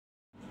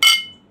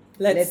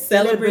Let's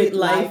celebrate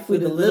life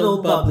with a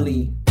little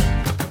bubbly.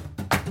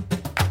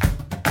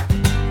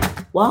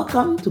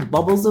 Welcome to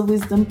Bubbles of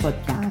Wisdom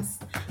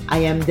podcast. I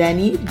am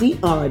Danny, the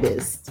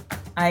artist.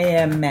 I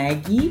am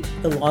Maggie,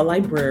 the law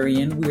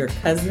librarian. We are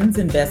cousins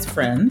and best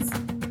friends.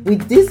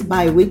 With this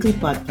bi-weekly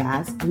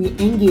podcast, we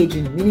engage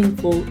in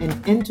meaningful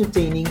and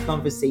entertaining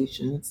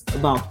conversations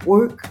about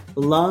work,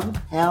 love,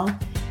 health,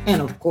 and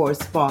of course,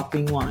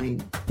 sparkling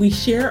wine. We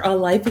share our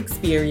life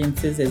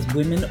experiences as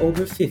women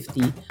over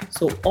 50,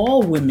 so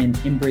all women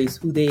embrace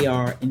who they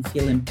are and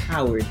feel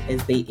empowered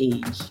as they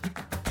age.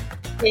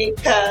 Hey,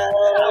 Cuz.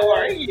 How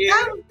are you?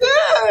 I'm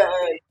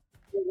good.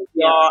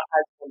 Yeah.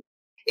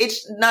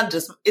 It's not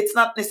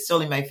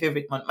necessarily my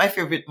favorite month. My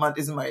favorite month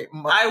is my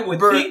I would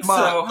birth think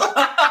month. so.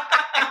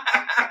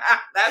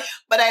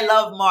 But I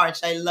love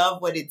March. I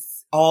love what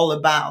it's all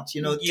about,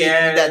 taking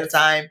that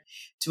time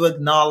to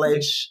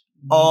acknowledge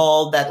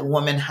all that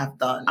women have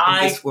done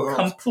in this world.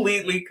 I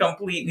completely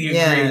agree.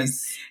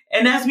 Yes.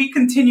 And as we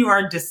continue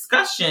our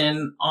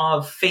discussion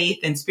of faith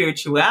and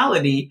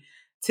spirituality,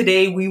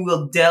 today we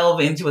will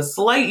delve into a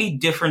slightly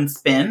different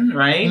spin,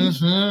 right?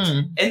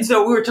 Mm-hmm. And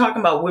so we were talking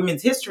about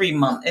Women's History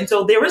Month. And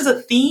so there is a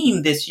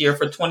theme this year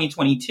for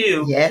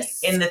 2022.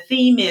 Yes. And the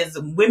theme is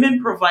women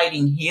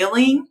providing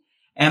healing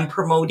and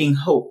promoting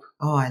hope.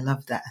 Oh, I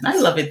love that. I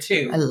love it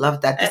too. I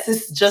love that. This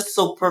is just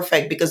so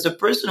perfect because the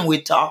person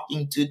we're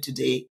talking to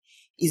today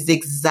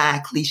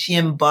she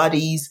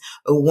embodies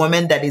a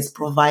woman that is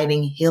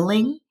providing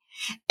healing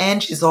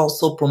and she's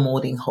also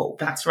promoting hope.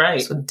 That's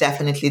right. So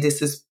definitely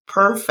this is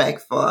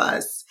perfect for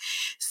us.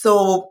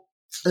 So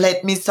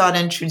let me start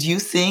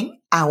introducing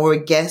our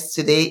guest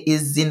today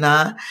is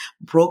Zina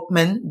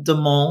Broekman de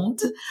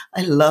Monde.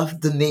 I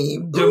love the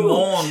name. De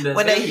Monde.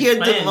 When I hear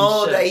French. De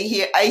Monde, I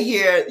hear,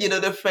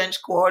 the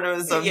French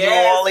quarters of New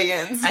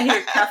Orleans. I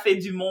hear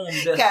Café du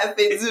Monde.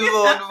 Café du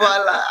Monde,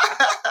 voila.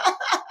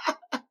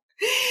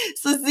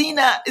 So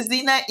Zina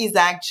is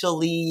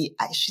actually,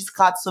 she's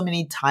got so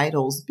many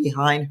titles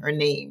behind her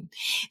name.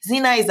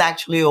 Zina is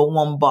actually a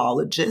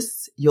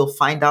wombologist. You'll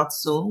find out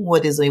soon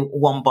what is a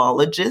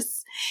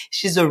wombologist.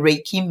 She's a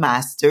Reiki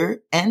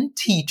master and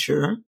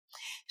teacher.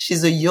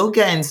 She's a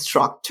yoga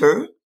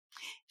instructor.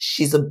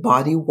 She's a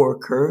body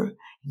worker.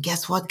 And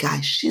guess what,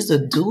 guys? She's a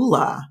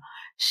doula.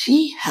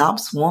 She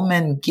helps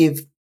women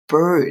give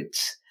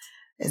birth.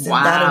 Isn't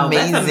that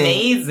amazing? That's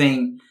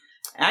amazing.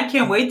 I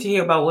can't wait to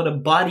hear about what a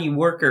body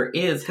worker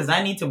is because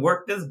I need to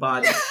work this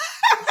body.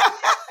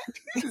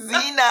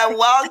 Zina,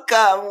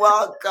 welcome.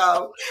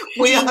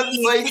 We are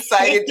so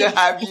excited to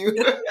have you.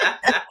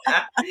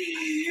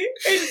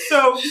 And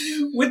so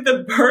with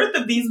the birth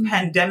of these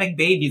pandemic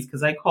babies,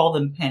 because I call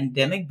them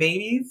pandemic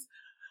babies,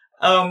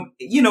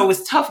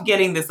 it's tough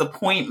getting this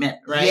appointment,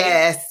 right?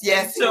 Yes.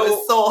 So, it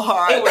was so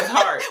hard. It was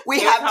hard.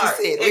 We have to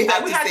say it. We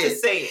have to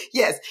say it.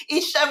 Yes.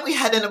 Each time we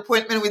had an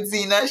appointment with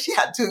Zina, she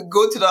had to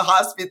go to the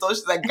hospital.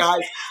 She's like,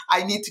 guys,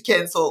 I need to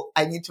cancel.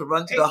 I need to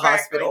run to the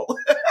hospital.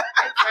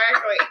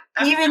 Exactly.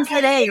 Even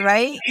today,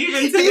 right?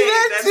 Even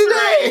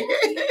today.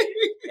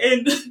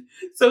 And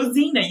so,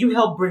 Zina, you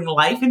help bring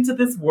life into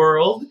this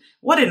world.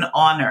 What an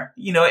honor,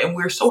 and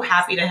we're so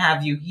happy to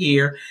have you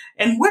here.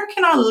 And where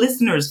can our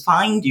listeners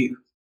find you?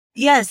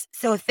 Yes.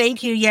 So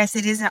thank you. Yes,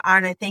 it is an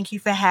honor. Thank you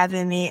for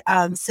having me.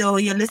 So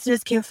your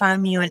listeners can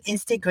find me on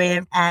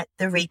Instagram at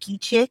The Reiki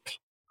Chick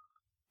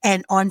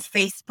and on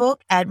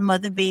Facebook at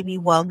Mother Baby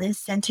Wellness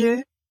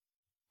Center.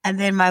 And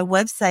then my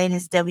website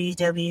is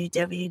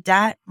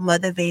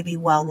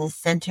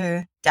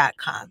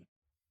www.motherbabywellnesscenter.com.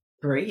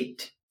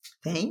 Great.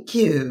 Thank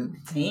you.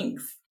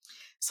 Thanks.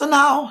 So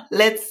now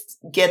let's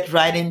get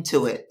right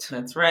into it.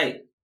 That's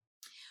right.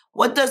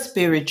 What does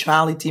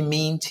spirituality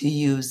mean to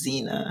you,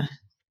 Zina?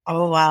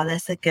 Oh, wow.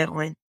 That's a good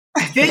one.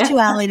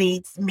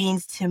 Spirituality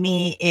means to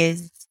me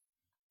is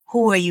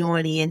who are you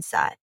on the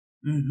inside?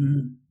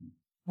 Mm-hmm.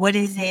 What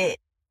is it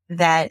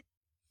that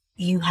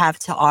you have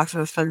to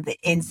offer from the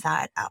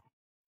inside out?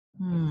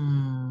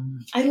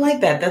 I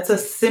like that. That's a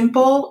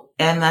simple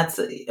and that's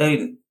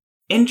an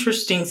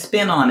interesting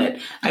spin on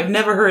it. I've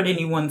never heard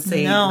anyone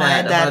say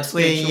that about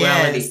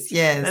spirituality.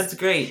 Yes. That's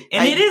great.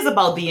 And it is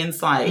about the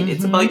inside. Mm-hmm.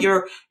 It's about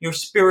your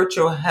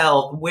spiritual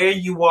health, where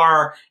you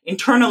are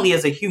internally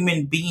as a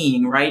human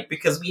being, right?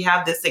 Because we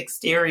have this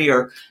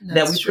exterior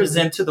that we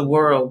present to the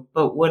world,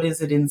 but what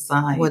is it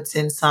inside? What's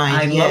inside?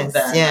 I love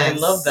that. Yes. I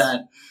love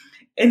that.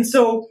 And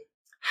so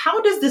how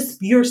does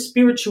your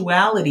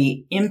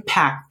spirituality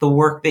impact the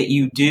work that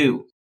you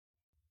do?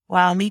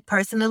 Well, me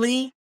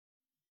personally,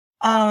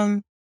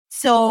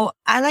 so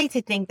I like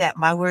to think that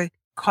my work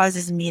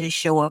causes me to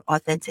show up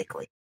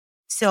authentically.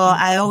 So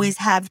I always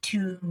have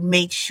to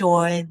make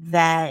sure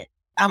that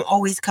I'm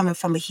always coming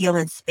from a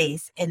healing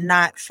space and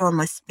not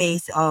from a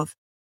space of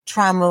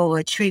trauma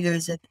or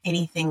triggers or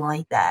anything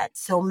like that.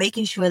 So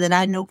making sure that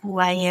I know who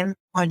I am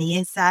on the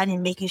inside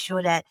and making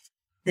sure that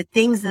the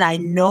things that I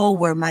know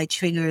were my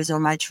triggers or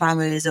my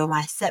traumas or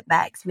my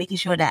setbacks, making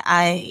sure that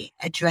I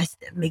address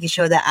them, making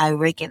sure that I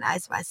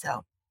recognize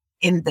myself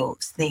in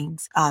those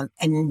things,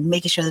 and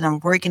making sure that I'm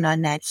working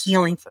on that,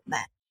 healing from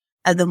that.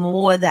 And the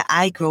more that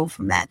I grow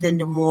from that, then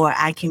the more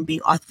I can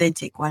be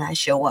authentic when I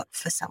show up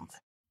for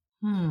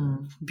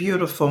someone.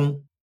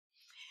 Beautiful.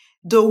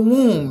 The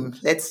womb,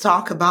 let's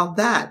talk about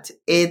that.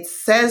 It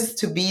says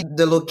to be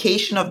the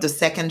location of the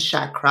second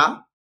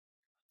chakra.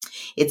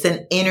 It's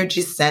an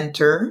energy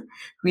center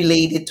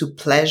related to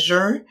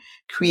pleasure,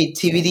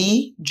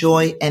 creativity,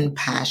 joy, and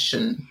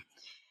passion.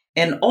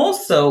 And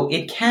also,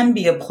 it can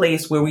be a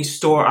place where we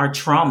store our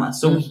trauma.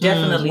 So we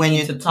definitely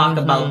need to talk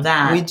about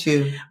that. We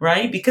do.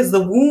 Right? Because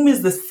the womb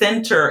is the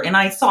center. And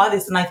I saw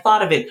this and I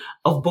thought of it,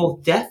 of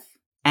both death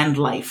and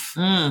life.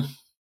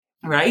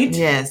 Right?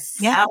 Yes.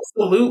 Yeah.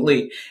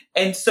 Absolutely.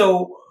 And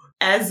so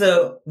as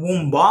a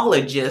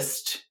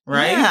wombhologist,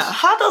 right? Yeah.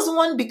 How does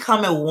one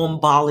become a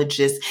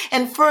wombhologist?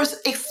 And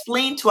first,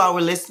 explain to our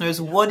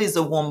listeners, what is a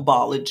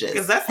wombhologist?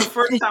 Because that's the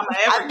first time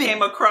I ever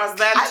came across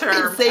that term.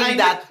 I've been saying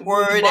that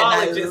word and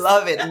I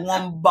love it.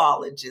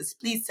 Wombhologist.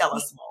 Please tell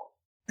us more.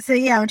 So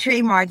yeah, I'm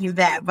trademarking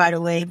that, by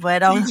the way.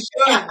 But you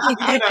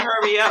gotta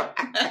hurry up.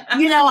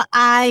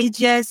 I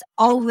just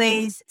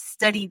always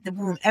studied the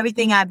womb.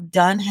 Everything I've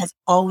done has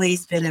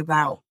always been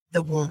about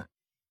the womb.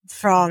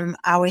 From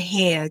our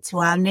hair to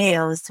our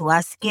nails, to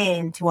our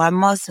skin, to our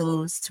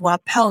muscles, to our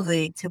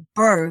pelvic, to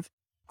birth,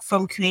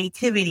 from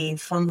creativity,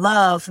 from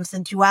love, from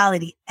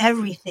sensuality,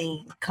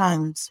 everything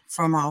comes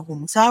from our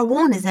womb. So our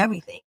womb is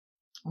everything.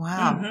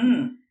 Wow.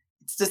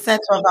 It's the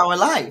center of our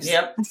lives.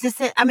 Yep. It's just,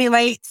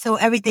 right? So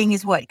everything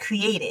is what?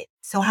 Created.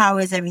 So how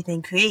is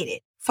everything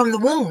created? From the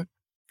womb.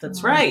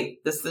 That's right.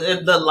 This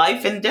the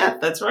life and death.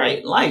 That's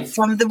right. Life.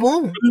 From the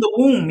womb. From the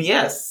womb,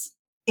 yes.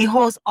 It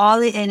holds all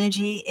the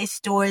energy. It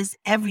stores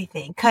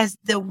everything because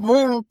the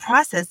womb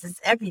processes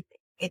everything.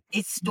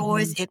 It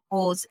stores, it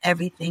holds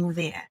everything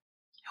there.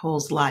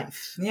 Holds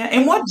life. Yeah.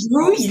 And what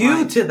drew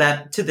you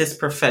to this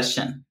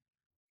profession?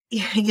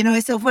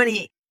 It's so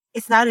funny.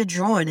 It's not a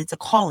drawing. It's a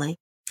calling.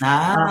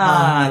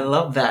 I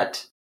love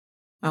that.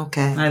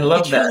 Okay. I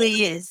love that. It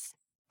truly is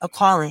a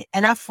calling.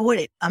 And I fought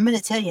it. I'm going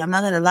to tell you, I'm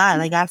not going to lie.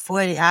 Like I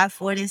fought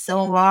it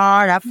so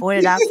hard. I fought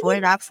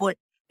it.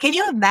 Can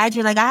you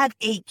imagine? Like I have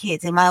 8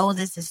 kids and my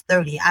oldest is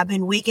 30. I've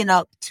been waking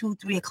up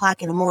 2-3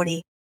 o'clock in the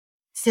morning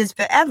since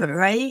forever,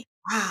 right?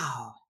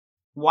 Wow.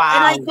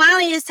 And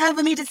finally it's time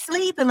for me to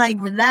sleep and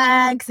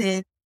relax.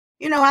 And,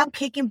 I'm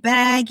kicking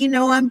back,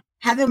 I'm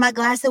having my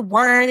glass of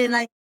wine and oh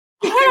my God,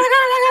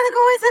 I gotta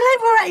go into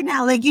labor right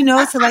now.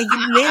 So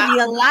you live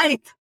your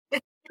life.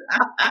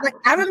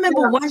 I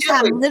remember one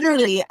time,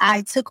 literally,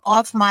 I took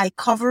off my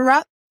cover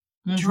up,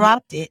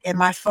 dropped it, and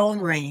my phone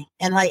rang.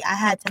 And I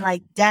had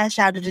to dash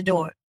out of the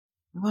door.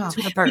 Wow.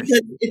 To the birth.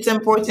 Because it's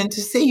important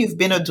to say you've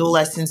been a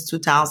doula since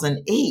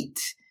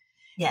 2008.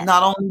 Yes.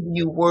 Not only do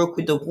you work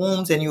with the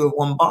wombs and you're a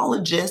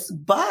wombhologist,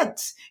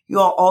 but you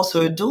are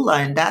also a doula.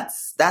 And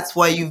that's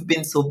why you've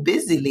been so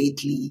busy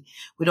lately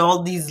with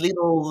all these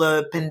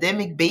little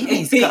pandemic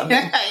babies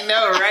coming. I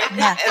know, right?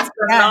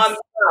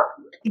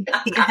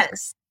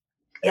 Yes.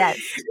 Yes.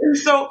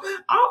 So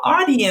our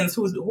audience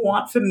who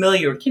aren't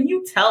familiar, can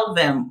you tell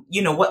them,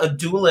 what a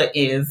doula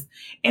is?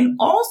 And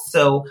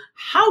also,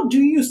 how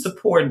do you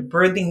support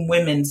birthing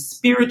women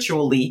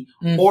spiritually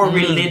or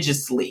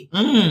religiously?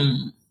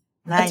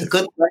 That's a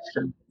good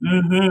question.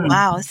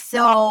 Wow.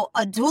 So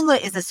a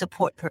doula is a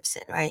support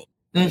person, right?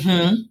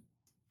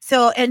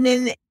 So, and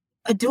then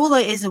a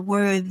doula is a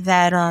word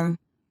that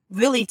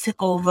really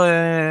took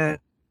over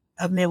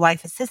a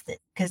midwife assistant.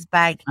 Because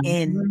back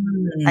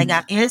in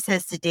our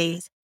ancestor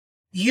days,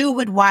 you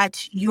would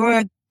watch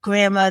your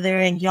grandmother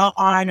and your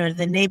aunt or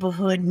the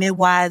neighborhood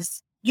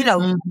midwives,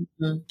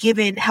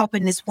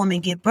 helping this woman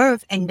give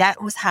birth. And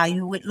that was how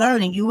you would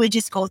learn. And you would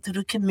just go through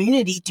the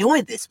community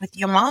doing this with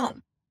your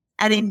mom.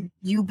 And then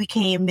you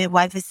became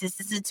midwife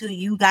assistant until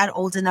you got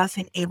old enough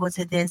and able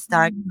to then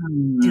start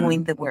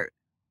doing the work.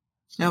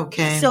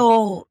 Okay.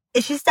 So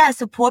it's just that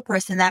support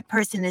person. That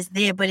person is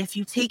there. But if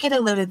you take it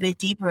a little bit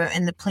deeper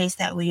in the place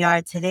that we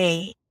are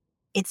today,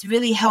 it's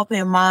really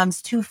helping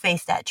moms to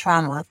face that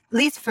trauma, at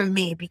least for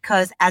me,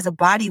 because as a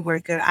body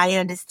worker, I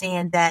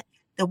understand that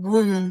the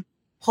womb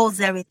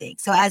holds everything.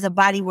 So as a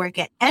body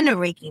worker and a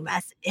Reiki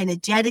master,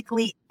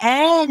 energetically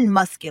and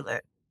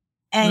muscular.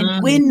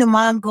 And when the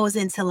mom goes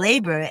into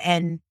labor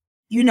and,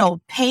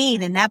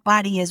 pain and that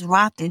body is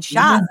rocked and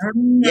shocked,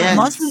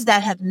 muscles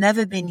that have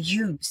never been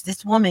used,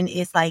 this woman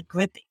is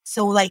gripping.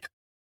 So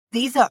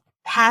these are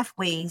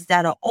pathways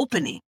that are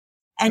opening.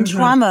 And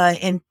trauma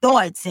and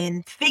thoughts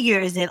and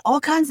figures and all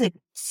kinds of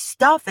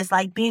stuff is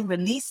being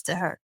released to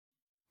her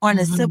on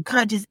a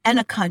subconscious and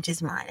a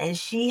conscious mind. And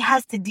she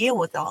has to deal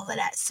with all of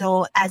that.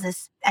 So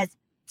as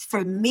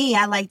for me,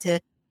 I like to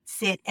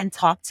sit and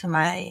talk to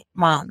my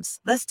moms.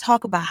 Let's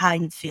talk about how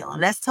you feel.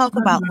 Let's talk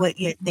about what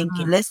you're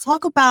thinking. Let's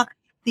talk about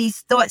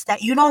these thoughts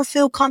that you don't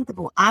feel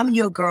comfortable. I'm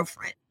your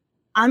girlfriend.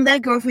 I'm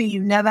that girlfriend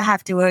you never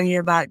have to worry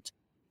about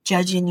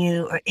judging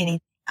you or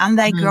anything. I'm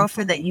that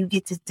girlfriend that you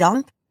get to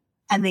dump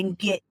and then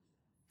get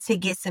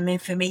some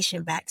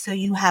information back. So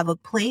you have a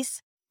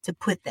place to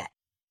put that.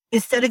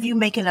 Instead of you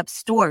making up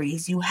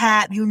stories, you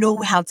know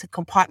how to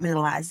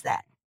compartmentalize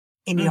that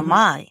in your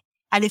mind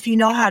And if you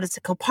know how to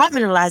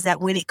compartmentalize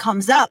that, when it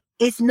comes up,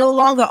 it's no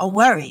longer a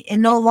worry. It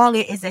no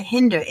longer is a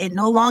hinder. It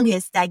no longer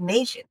is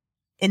stagnation.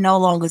 It no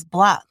longer is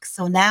blocked.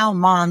 So now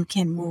mom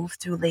can move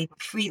through labor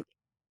freely.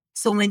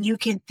 So when you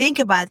can think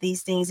about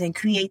these things and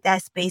create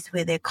that space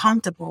where they're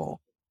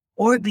comfortable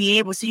or be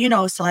able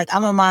to, so like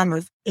I'm a mom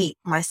of 8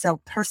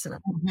 myself personally.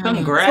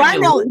 Congratulations. So I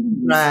know,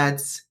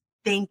 Congrats.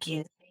 thank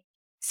you.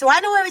 So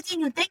I know everything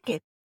you're thinking.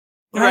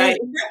 Right.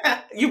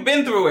 You've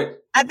been through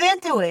it. I've been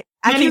through it.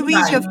 I Many can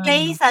read your times.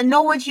 face. I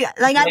know what you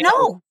like. I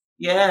know.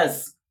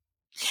 Yes.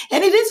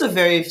 And it is a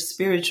very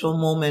spiritual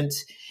moment.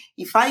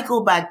 If I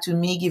go back to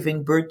me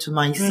giving birth to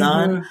my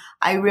son,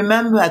 I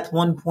remember at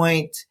one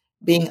point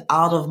being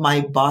out of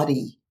my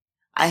body.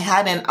 I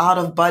had an out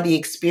of body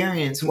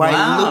experience where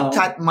I looked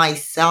at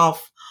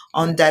myself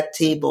on that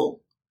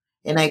table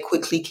and I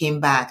quickly came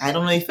back. I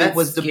don't know if it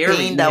was the scary.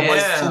 pain that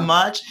was too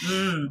much,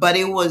 but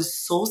it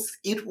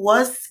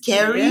was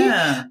scary.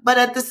 Yeah. But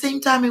at the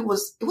same time, it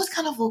was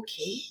kind of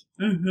okay.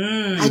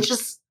 I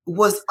just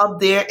was up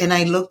there and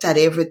I looked at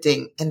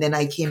everything and then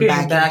I came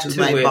back into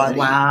my body.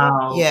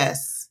 Wow.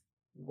 Yes.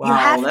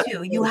 Wow.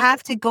 You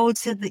have to go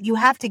to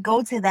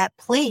that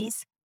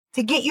place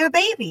to get your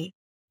baby.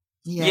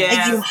 Yeah.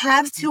 Like you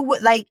have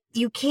to,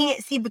 you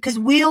can't see, because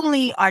we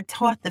only are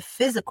taught the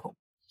physical.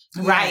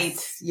 Right.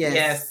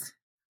 Yes.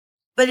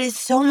 But it's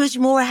so much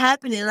more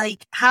happening.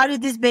 Like, how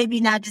did this baby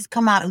not just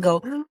come out and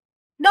go,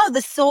 no,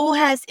 the soul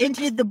has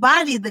entered the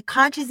body. The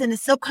conscious and the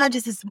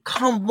subconscious has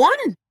become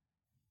one.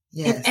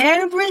 Yes. And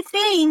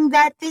everything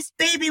that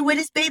where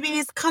this baby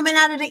is coming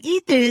out of the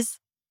ethers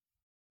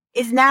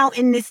is now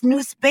in this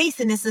new space.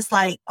 And it's just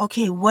like,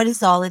 okay, what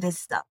is all of this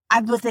stuff?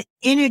 I was an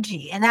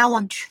energy and now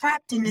I'm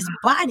trapped in this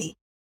body.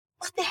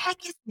 What the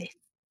heck is this?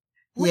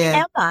 What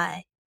am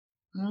I?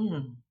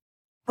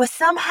 But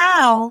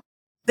somehow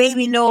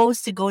baby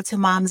knows to go to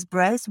mom's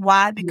breast.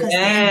 Why? Because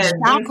there's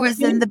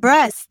chakras in the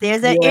breast.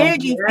 There's an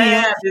energy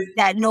field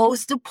that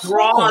knows to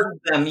draw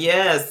them.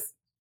 Yes.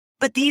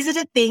 But these are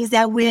the things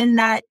that we're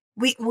not,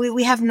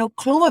 we have no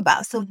clue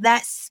about. So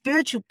that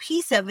spiritual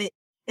piece of it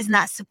is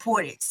not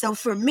supported. So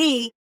for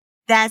me,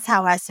 that's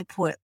how I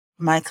support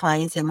my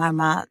clients and my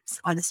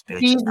moms on the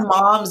spiritual These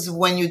moms,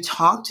 when you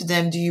talk to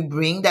them, do you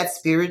bring that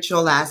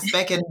spiritual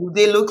aspect? And do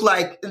they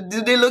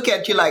look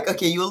at you like,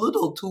 okay, you're a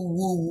little too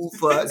woo-woo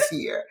for us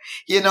here.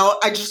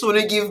 I just want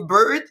to give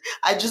birth.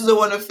 I just don't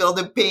want to feel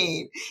the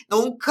pain.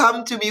 Don't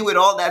come to me with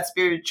all that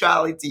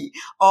spirituality.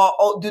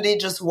 Or do they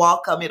just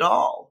welcome it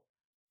all?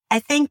 I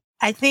think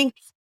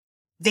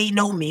they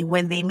know me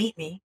when they meet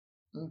me.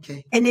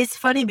 Okay. And it's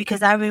funny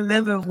because I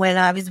remember when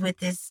I was with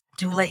this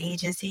doula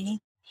agency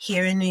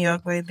here in New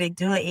York, we're a big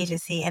doula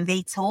agency, and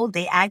they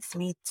asked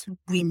me to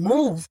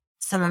remove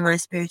some of my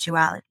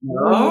spirituality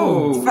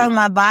from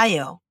my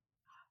bio.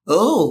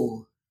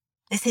 Oh.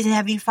 They said,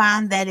 have you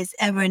found that it's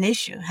ever an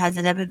issue? Has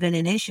it ever been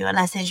an issue? And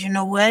I said, you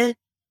know what?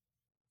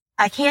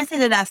 I can't say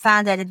that I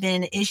found that it's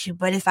been an issue,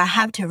 but if I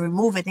have to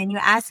remove it, then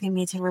you're asking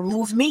me to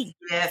remove me.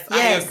 Yes,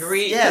 I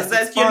agree.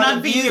 Because you're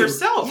not being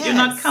yourself. Yes. You're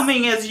not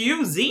coming as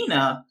you,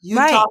 Zena. You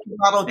talk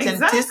about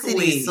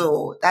authenticity,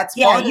 so that's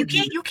part of you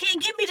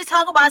can't get me to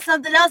talk about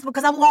something else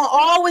because I'm going to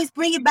always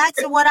bring it back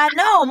to what I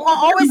know. I'm going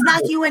to always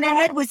knock you in the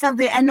head with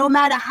something, and no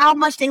matter how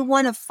much they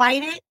want to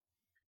fight it,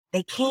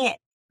 they can't.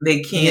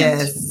 They can't.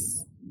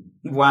 Yes.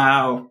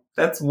 Wow,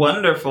 that's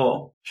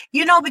wonderful.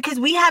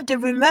 Because we have to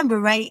remember,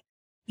 right?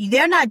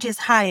 They're not just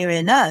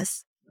hiring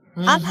us.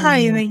 I'm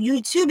hiring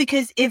you too,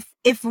 because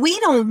if we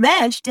don't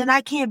match, then I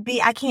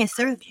can't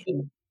serve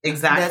you.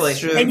 Exactly. That's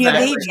true. And your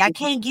baby, I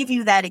can't give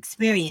you that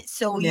experience.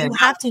 So you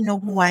have to know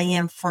who I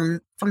am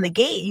from the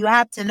gate. You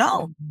have to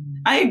know.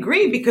 I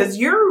agree, because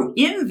you're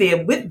in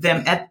there with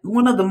them at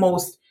one of the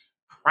most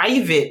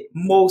private,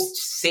 most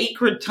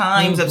sacred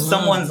times of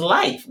someone's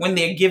life when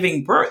they're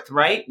giving birth,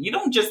 right? You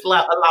don't just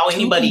allow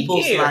anybody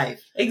people's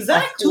life.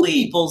 Exactly. 2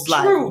 people's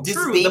life. True. This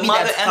baby the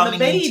mother that's and the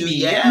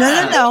baby.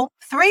 No.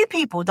 3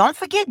 people. Don't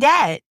forget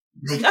dad.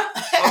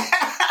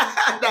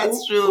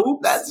 That's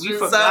true. That's true.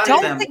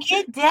 Don't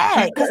forget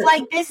dad. Because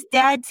this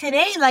dad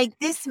today,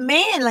 this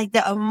man,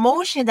 the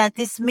emotion that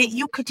this man,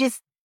 you could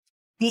just,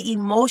 the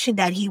emotion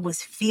that he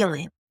was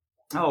feeling.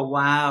 Oh,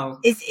 wow.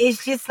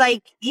 It's just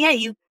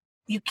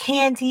you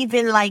can't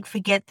even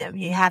forget them.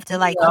 You have to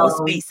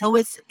hold space. So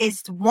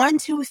it's 1,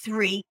 2,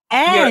 3,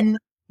 and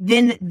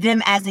then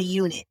them as a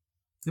unit.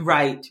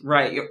 Right.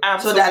 You're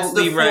absolutely right. So that's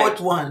the 4th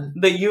one.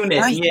 The unit,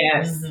 right.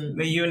 Yes,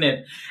 the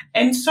unit.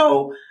 And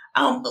so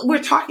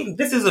we're talking,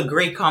 this is a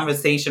great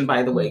conversation,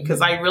 by the way,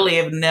 because I really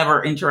have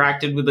never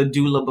interacted with a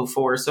doula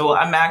before. So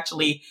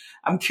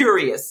I'm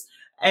curious.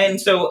 And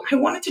so I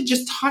wanted to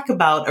just talk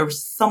about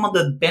some of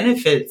the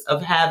benefits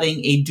of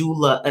having a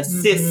doula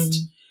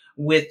assist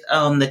with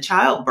the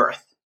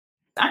childbirth.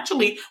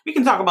 Actually, we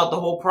can talk about the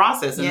whole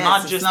process and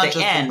not just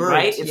the end,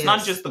 right? It's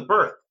not just the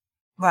birth.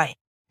 Right.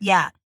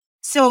 Yeah.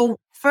 So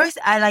first,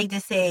 I like to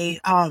say,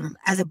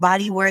 as a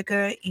body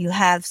worker, you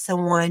have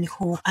someone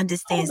who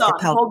understands the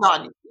pelvic. Hold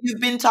on.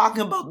 You've been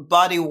talking about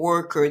body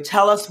worker.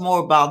 Tell us more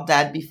about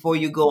that before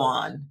you go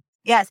on.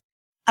 Yes.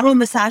 I'm a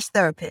massage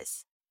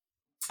therapist.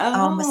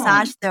 Oh.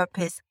 massage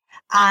therapist.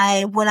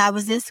 When I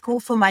was in school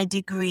for my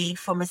degree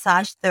for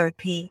massage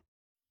therapy,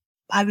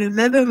 I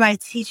remember my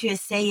teacher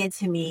saying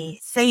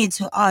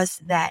to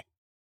us that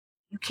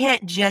you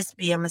can't just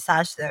be a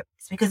massage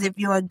therapist, because if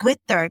you're a good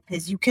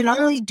therapist, you can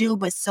only do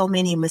but so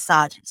many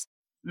massages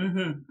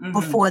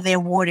before they're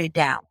watered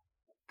down.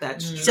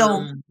 That's true.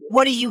 So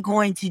what are you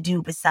going to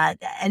do beside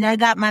that? And I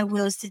got my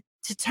wheels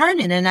to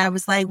turning, and I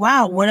was like,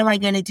 wow, what am I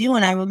going to do?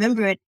 And I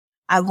remember it.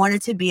 I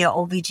wanted to be an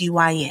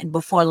OBGYN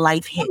before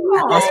life hit.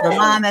 I lost my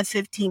mom at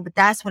 15, but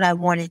that's what I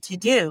wanted to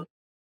do.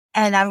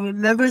 And I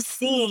remember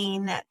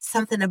seeing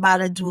something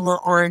about a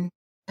doula on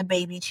the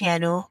baby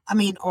channel, on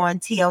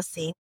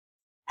TLC.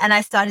 And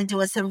I started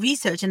doing some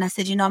research, and I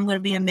said, I'm going to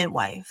be a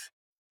midwife.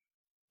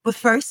 But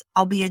first,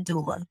 I'll be a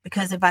doula,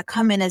 because if I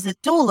come in as a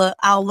doula,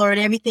 I'll learn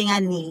everything I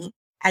need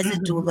as a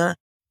doula,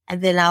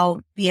 and then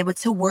I'll be able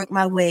to work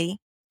my way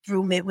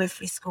through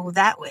midwifery school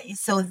that way.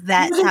 So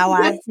that's how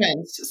I...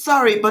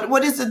 Sorry, but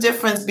what is the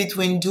difference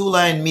between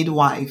doula and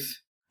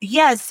midwife?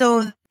 Yeah,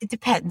 so it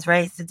depends,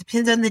 right? So it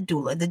depends on the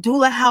doula. The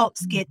doula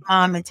helps get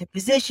mom into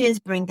positions,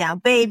 bring down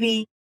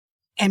baby,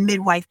 and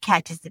midwife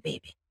catches the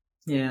baby.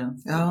 Yeah.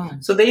 Oh.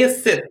 So they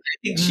assist. I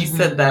think she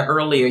said that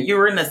earlier.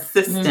 You're an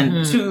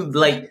assistant to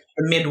like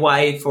the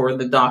midwife or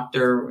the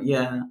doctor.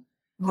 Yeah.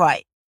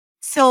 Right.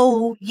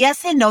 So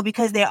yes and no,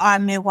 because there are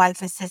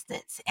midwife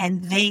assistants,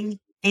 and they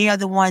are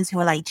the ones who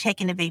are like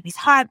checking the baby's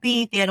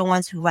heartbeat. They're the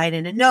ones who write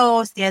in the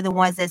notes. They're the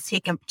ones that's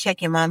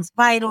checking mom's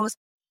vitals.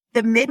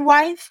 The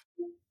midwife,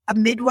 a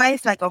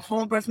midwife, like a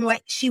home birth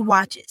midwife, she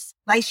watches.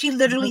 Like she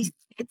literally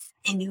sits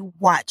and you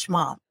watch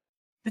mom.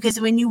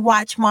 Because when you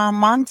watch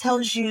mom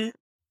tells you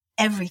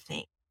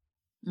everything.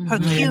 Her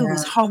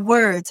cues, her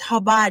words, her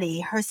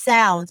body, her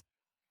sounds,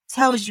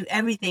 tells you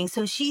everything.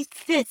 So she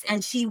sits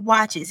and she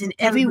watches, and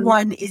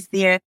everyone is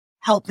there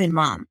helping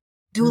mom.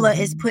 Doula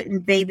is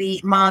putting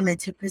mom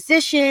into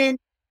position,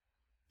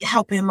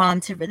 helping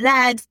mom to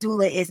relax.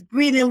 Doula is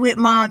breathing with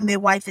mom.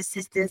 Midwife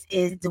assistance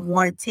is the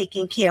one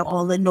taking care of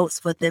all the notes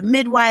for the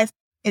midwife,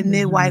 and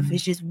midwife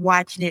is just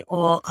watching it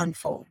all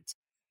unfold.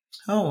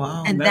 Oh,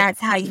 wow. And that's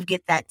how you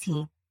get that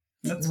team.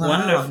 That's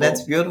wonderful.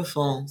 That's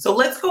beautiful. So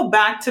let's go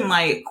back to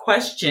my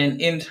question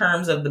in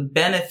terms of the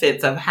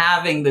benefits of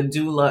having the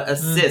doula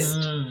assist.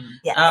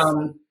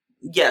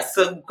 Yes.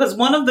 So because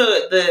one of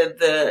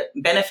the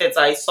benefits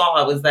I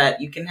saw was that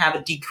you can have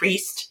a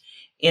decreased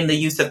in the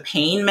use of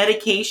pain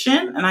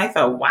medication, and I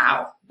thought,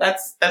 wow,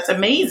 that's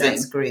amazing.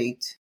 That's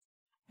great.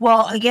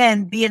 Well,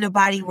 again, being a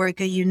body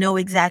worker, you know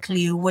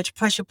exactly which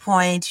pressure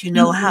points, you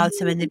know how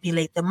to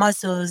manipulate the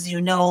muscles, you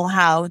know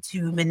how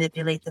to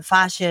manipulate the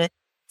fascia.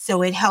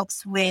 So it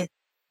helps with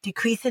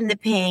decreasing the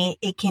pain.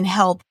 It can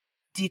help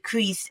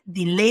decrease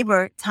the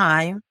labor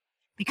time,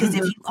 because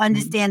if you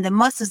understand the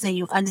muscles and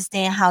you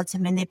understand how to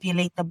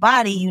manipulate the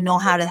body, you know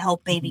how to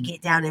help baby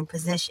get down in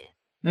position.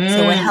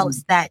 So it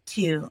helps that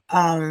too.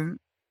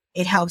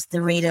 It helps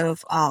the rate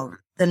of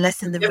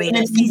lessen the rate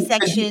of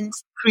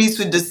C-sections. Increase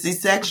with the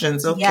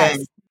C-sections. Okay.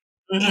 Yes.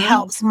 It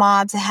helps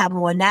mom to have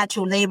more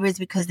natural labors,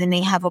 because then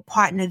they have a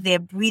partner there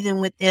breathing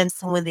with them,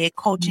 someone there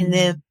coaching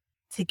them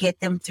to get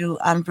them through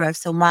birth.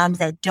 So moms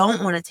that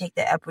don't want to take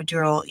the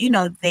epidural,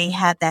 they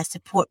have that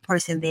support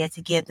person there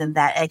to give them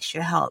that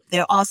extra help.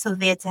 They're also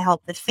there to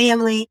help the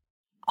family,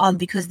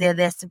 because they're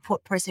their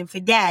support person for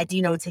dad,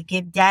 to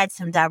give dad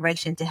some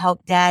direction, to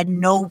help dad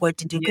know what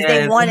to do, because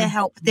they want to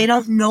help. They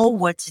don't know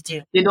what to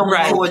do. They don't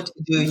know what to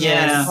do.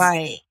 Yes.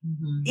 Right.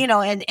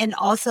 And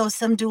also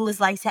some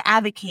doulas like to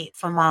advocate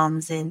for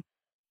moms, and,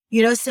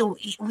 so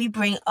we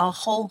bring a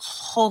whole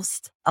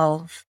host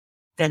of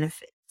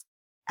benefits.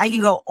 I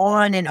can go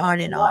on and on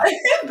and on.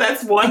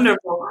 That's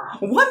wonderful.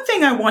 One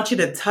thing I want you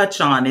to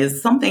touch on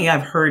is something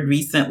I've heard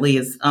recently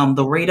is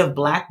the rate of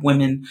Black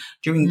women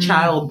during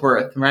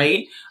childbirth,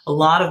 right? A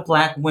lot of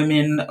Black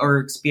women are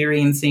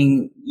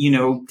experiencing,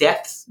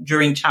 deaths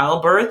during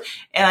childbirth.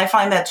 And I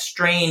find that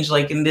strange,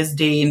 like in this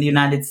day in the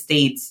United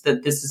States,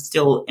 that this is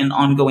still an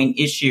ongoing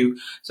issue.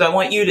 So I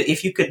want you to,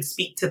 if you could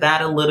speak to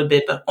that a little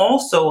bit, but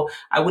also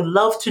I would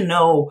love to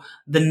know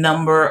the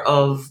number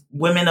of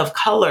women of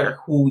color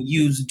who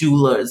use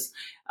doulas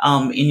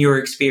in your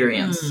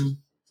experience.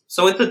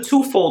 So it's a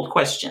twofold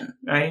question,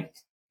 right?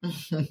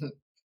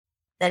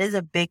 That is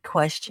a big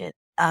question.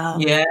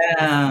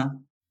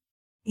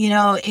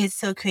 It's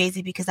so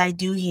crazy, because I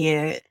do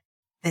hear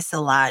this a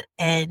lot.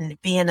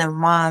 And being a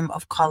mom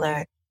of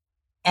color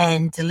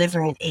and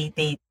delivering a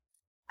baby,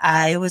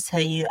 I will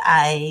tell you,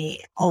 I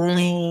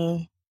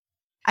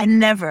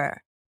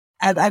never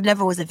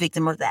was a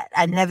victim of that.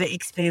 I never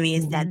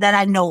experienced that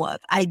I know of.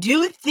 I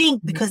do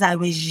think because I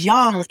was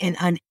young and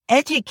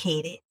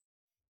uneducated,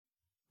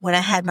 when I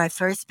had my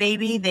first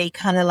baby, they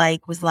kind of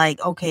was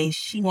like, okay,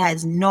 she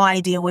has no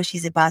idea what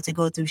she's about to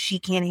go through. She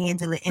can't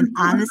handle it. And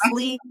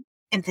honestly,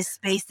 in the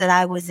space that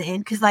I was in,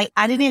 because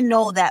I didn't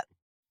know that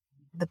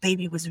the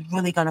baby was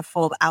really going to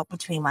fall out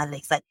between my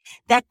legs. Like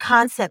that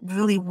concept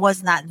really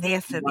was not there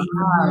for me.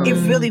 It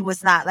really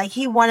was not. Like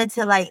he wanted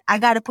to I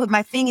got to put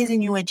my fingers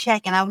in you and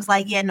check. And I was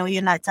like, yeah, no,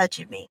 you're not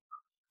touching me.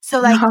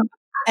 So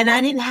And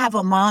I didn't have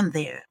a mom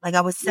there. Like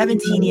I was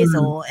 17 years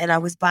old and I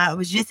was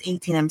just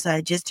 18. I'm sorry,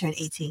 I just turned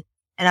 18.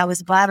 And I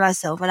was by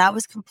myself and I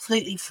was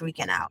completely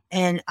freaking out.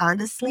 And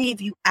honestly,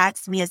 if you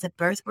asked me as a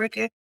birth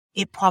worker,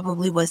 it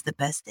probably was the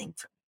best thing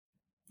for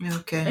me.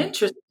 Okay.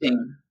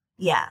 Interesting.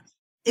 Yeah,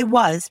 it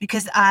was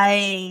because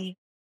they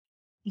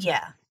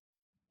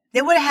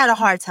would have had a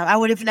hard time. I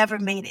would have never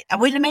made it. I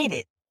wouldn't have made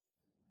it.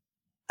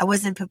 I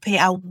wasn't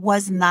prepared. I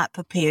was not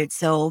prepared.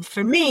 So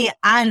for me,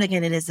 I look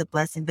at it as a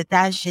blessing, but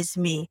that's just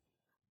me.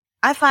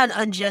 I find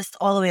unjust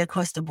all the way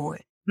across the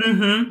board.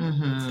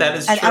 That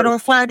is true. I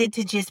don't find it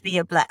to just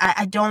be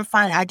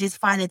I just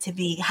find it to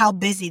be how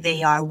busy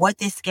they are, what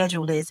their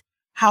schedule is,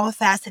 how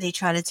fast are they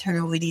trying to turn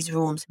over these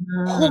rooms,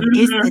 who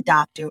is the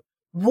doctor,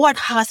 what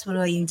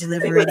hospital are you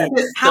delivering in,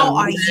 how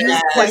are you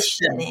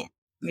questioning?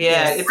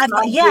 Yeah,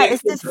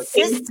 it's the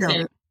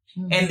system.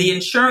 And the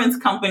insurance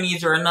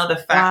companies are another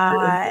factor.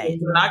 Right.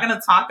 We're not going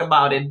to talk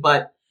about it,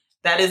 but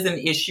that is an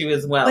issue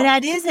as well. But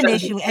that is an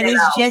issue. And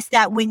it's just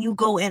that when you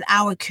go in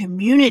our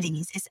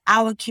communities, it's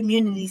our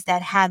communities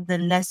that have the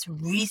less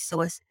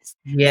resources.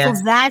 Yes.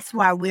 So that's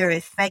why we're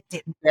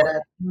affected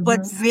more.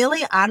 But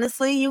really,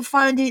 honestly, you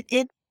find it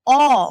in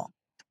all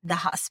the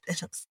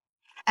hospitals.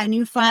 And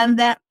you find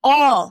that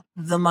all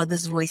the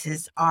mothers'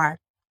 voices are.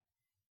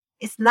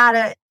 It's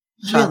not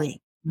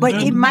really. But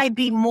it might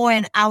be more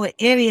in our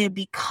area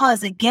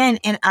because, again,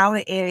 in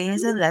our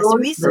areas are less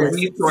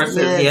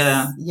resources.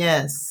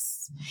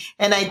 Yes.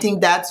 And I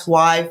think that's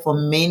why for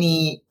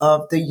many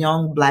of the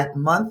young Black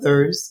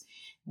mothers,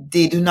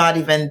 they do not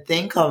even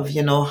think of,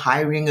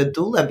 hiring a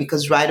doula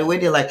because right away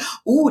they're like,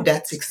 ooh,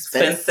 that's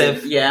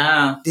expensive.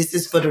 Yeah. This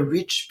is for the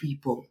rich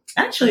people.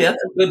 Actually,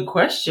 that's a good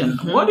question.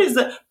 What is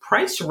the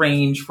price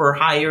range for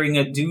hiring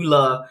a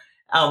doula?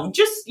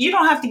 You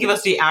don't have to give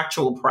us the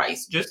actual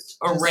price, just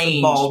a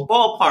range,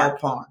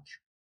 ballpark.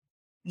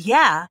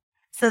 Yeah.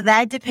 So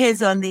that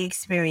depends on the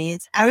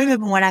experience. I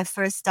remember when I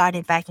first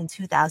started back in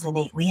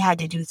 2008, we had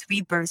to do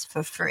 3 births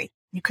for free.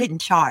 You couldn't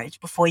charge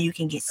before you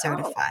can get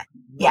certified.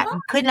 Yeah,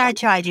 you could not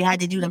charge. You had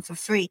to do them for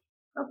free.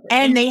 Okay.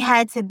 And they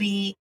had to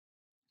be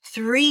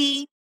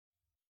 3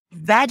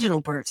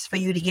 vaginal births for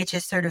you to get your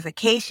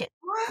certification.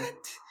 What?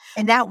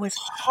 And that was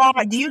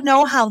hard. Do you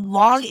know how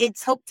long it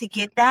took to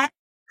get that?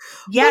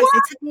 Yes,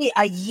 it took me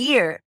a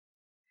year.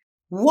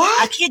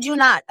 What? I kid you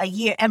not, a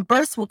year. And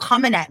births were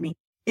coming at me.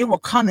 They were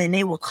coming.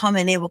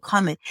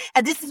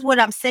 And this is what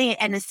I'm saying.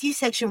 And the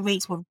C-section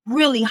rates were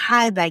really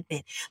high back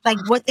then. Like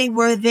what they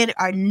were then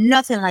are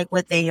nothing like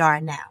what they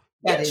are now.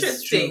 That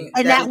is true.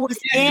 And that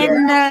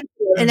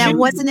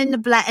wasn't in the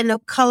Black and the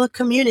color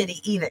community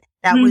either.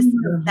 That was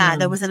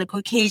that was in the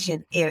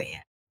Caucasian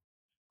area.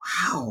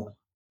 Wow.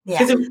 Yeah.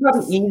 Because it's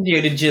probably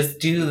easier to just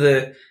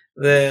do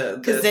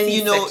because then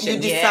you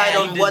decide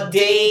on what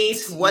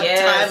date, what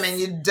time, and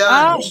you're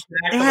done.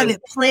 Exactly. They have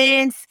it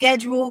planned,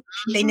 scheduled.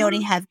 They know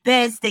they have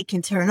beds they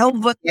can turn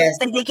over. Yes.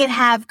 Like they can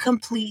have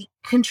complete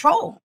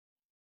control.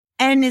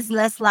 And there's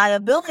less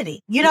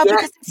liability,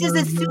 because this is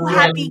a sue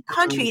happy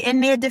country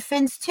in their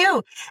defense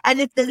too.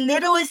 And if the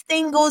littlest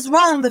thing goes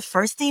wrong, the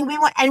first thing we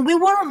want, and we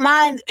won't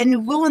mind,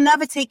 and we will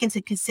never take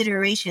into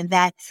consideration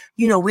that,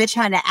 we're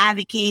trying to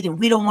advocate and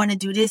we don't want to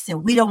do this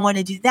and we don't want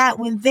to do that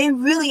when they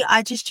really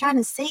are just trying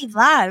to save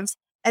lives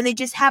and they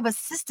just have a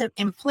system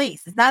in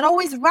place. It's not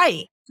always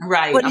right.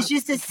 Right. But it's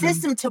just a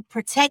system to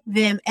protect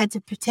them and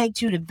to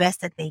protect you the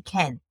best that they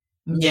can.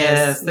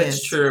 Yes,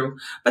 that's true.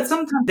 But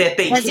sometimes that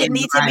they does it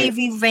need to be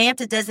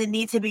revamped? It doesn't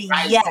need to be.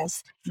 Right.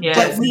 Yes.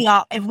 But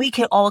if we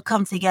can all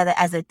come together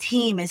as a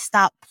team and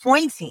stop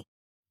pointing.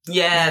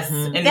 Yes.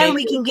 And then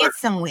we can get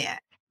somewhere.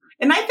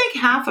 And I think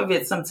half of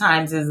it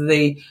sometimes is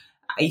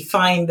I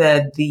find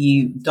that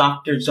the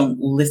doctors don't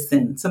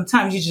listen.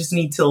 Sometimes you just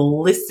need to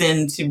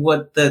listen to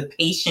what the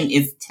patient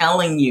is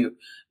telling you.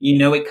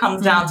 It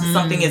comes down to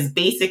something as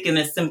basic and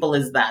as simple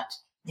as that.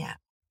 Yeah.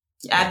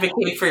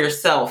 Advocate for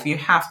yourself. You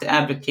have to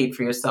advocate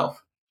for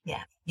yourself.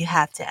 Yeah, you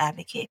have to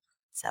advocate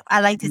for yourself.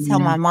 I like to tell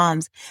my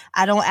moms,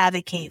 I don't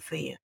advocate for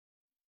you,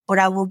 but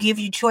I will give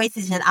you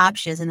choices and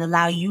options and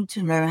allow you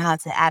to learn how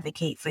to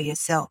advocate for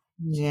yourself.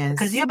 Yes.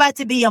 Because you're about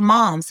to be a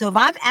mom. So if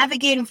I'm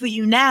advocating for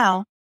you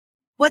now,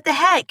 what the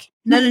heck?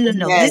 No.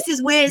 Yes. This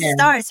is where it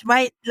starts,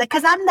 right? Like,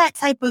 because I'm that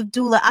type of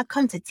doula. I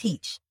come to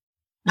teach.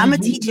 I'm a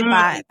teacher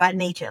by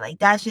nature. Like,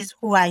 that's just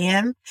who I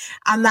am.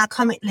 I'm not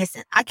coming.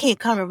 Listen, I can't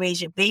come and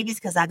raise your babies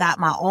because I got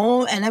my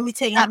own. And let me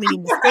tell you how many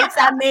mistakes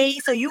I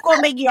made. So you're going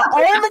to make your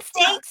own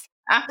mistakes.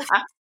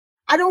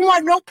 I don't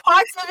want no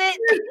parts of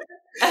it.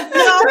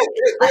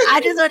 I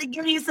just want to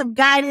give you some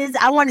guidance.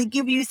 I want to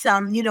give you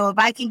some, if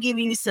I can give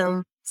you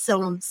some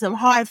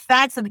hard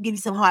facts, I'm going to give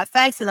you some hard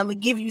facts. And I'm going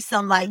to give you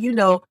some,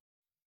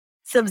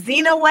 some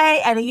Zena way,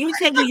 and you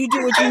take it, you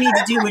do what you need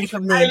to do with it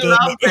from there. I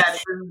love that,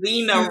 the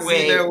Zena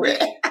way.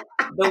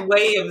 The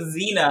way of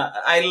Zena.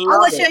 I'm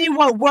going to show you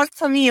what worked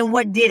for me and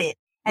what didn't.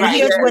 And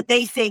here's what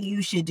they say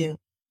you should do.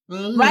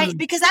 Right?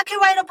 Because I can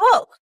write a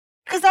book.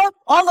 Because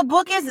all the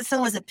book is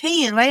someone's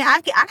opinion, right?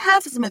 I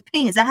have some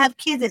opinions. I have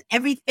kids at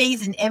every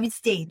phase and every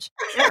stage.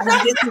 I've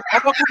been through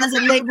all kinds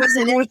of labors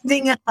and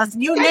everything else.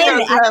 You And name you're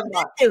a it, I've grandma.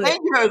 been through it. And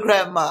you're a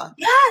grandma.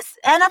 Yes,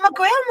 and I'm a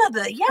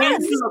grandmother. And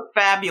Yes. you look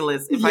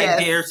fabulous, if I Yes.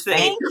 dare say.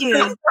 Thank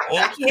you.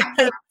 Thank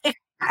you.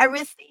 I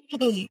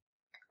receive.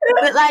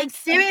 But like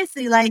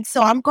seriously, like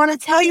so I'm gonna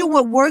tell you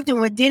what worked and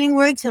what didn't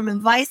work, some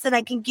advice that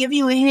I can give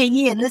you in here.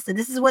 Yeah, listen,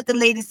 this is what the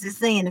ladies are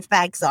saying, the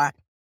facts are.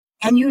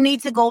 And you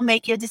need to go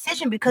make your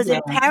decision because Yeah.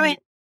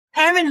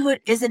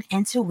 parenthood is an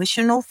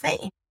intuitional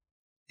thing.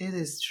 It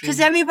is true. Because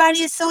everybody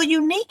is so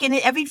unique and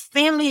every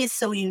family is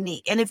so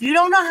unique. And if you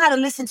don't know how to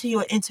listen to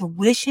your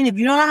intuition, if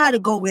you don't know how to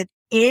go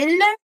within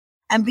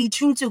and be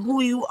true to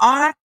who you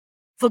are,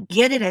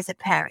 forget it as a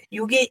parent.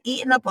 You'll get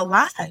eaten up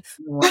alive.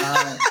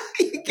 Wow.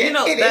 You get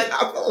know, it that-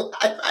 up alive.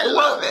 I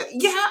love it.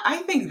 Yeah, I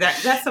think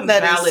that's a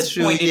That valid is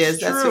true. point. Yes,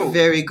 It's that's true. a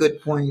very good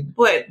point.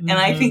 But and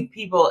I Mhm. think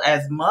people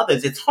as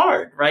mothers, it's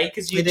hard, right?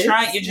 Because you're It is,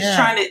 just yeah.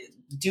 trying to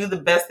do the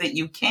best that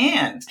you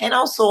can. And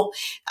also,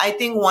 I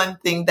think one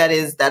thing that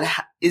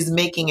is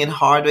making it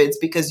harder, it's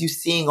because you're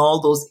seeing all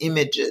those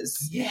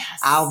images Yes.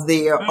 out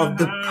there of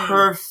the Mhm.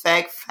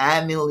 perfect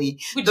family,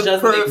 Which the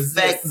doesn't perfect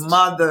exist.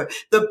 mother,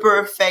 the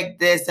perfect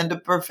this and the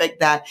perfect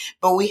that.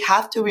 But we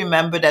have to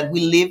remember that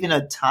we live in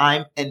a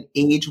time and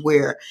age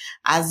where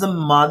as a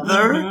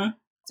mother, Mhm.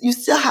 you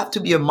still have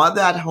to be a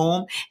mother at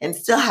home and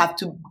still have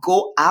to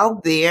go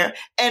out there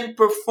and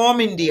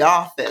perform in the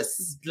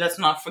office. Let's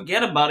not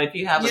forget about if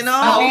you have You a know? The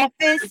spouse.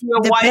 office,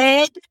 your the wife-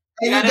 bed,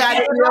 And you gotta got do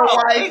to it be a all.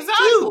 wife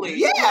Exactly. too.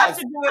 You have Yes.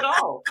 to do it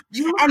all.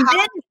 You and have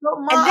then so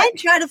much. and then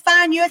try to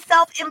find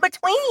yourself in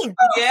between.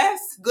 Yes.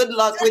 Good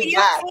luck So with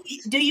that.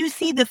 do you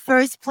see the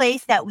first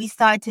place that we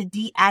start to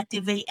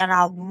deactivate in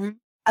our womb?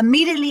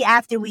 Immediately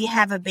after we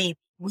have a baby,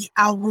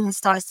 our womb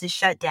starts to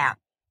shut down.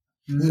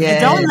 Yeah.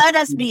 And don't let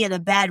us be in a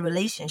bad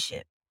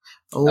relationship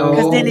Oh.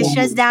 because then it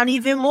shuts down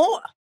even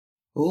more.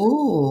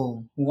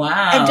 Oh.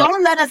 Wow. And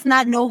don't let us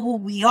not know who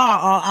we are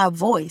or our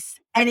voice.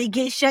 And it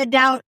gets shut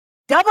down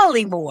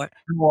doubly more.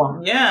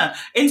 Yeah.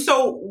 And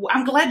so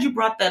I'm glad you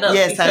brought that up.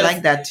 Yes, I because-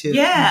 like that too.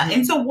 Yeah. Mhm.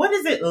 And so what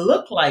does it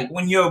look like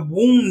when your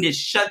wound is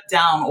shut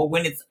down or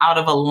when it's out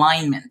of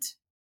alignment?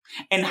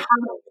 And how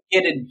do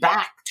you get it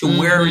back to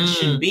where it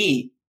should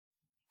be?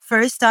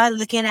 First, start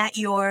looking at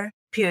your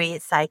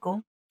period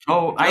cycle.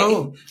 Oh,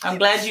 Oh. I'm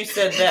glad you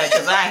said that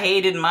because I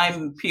hated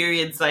my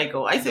period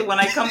cycle. I said when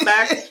I come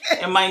back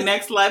in my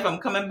next life, I'm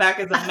coming back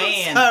as a I'm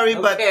man. sorry,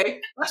 but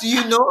okay? Do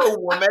you know a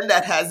woman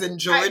that has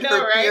enjoyed know,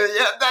 her right?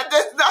 period? That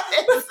does not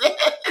exist.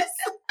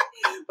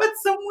 But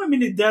some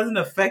women, it doesn't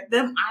affect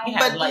them.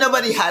 But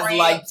nobody has cramps.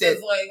 liked it.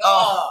 It's like,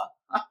 Oh.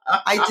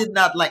 I did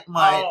not like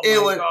mine.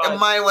 Oh, my God.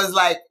 Mine was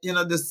like,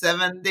 the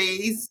 7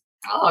 days.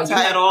 you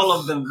had all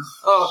of them.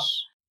 Oh,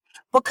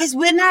 Because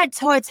we're not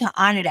taught to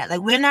honor that.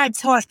 Like, we're not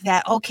taught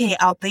that, okay,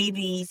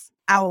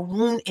 our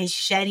womb is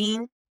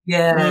shedding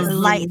yes. the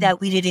light that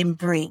we didn't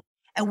bring.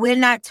 And we're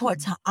not taught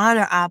to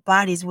honor our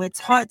bodies. We're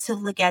taught to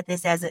look at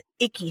this as an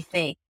icky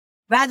thing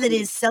rather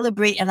than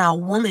celebrating our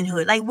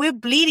womanhood. Like, we're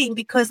bleeding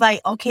because, like,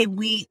 okay,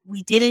 we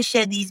didn't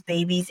shed these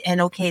babies and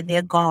okay,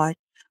 they're gone.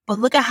 But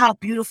look at how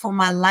beautiful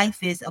my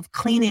life is of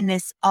cleaning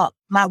this up.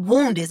 My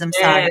wound is, I'm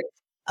sorry. Yes.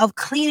 Of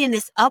cleaning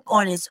this up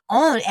on its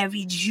own and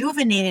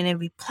rejuvenating and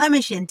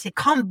replenishing to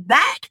come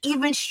back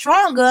even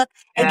stronger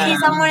in Yeah.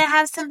 case I want to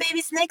have some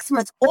babies next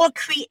month or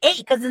create.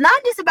 Because it's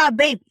not just about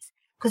babies.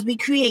 Because we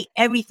create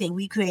everything.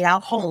 We create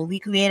our home. We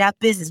create our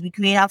business. We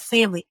create our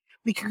family.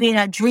 We create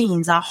our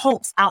dreams, our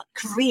hopes, our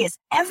careers,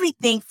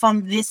 everything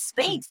from this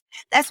space.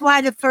 That's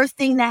why the first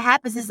thing that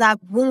happens is our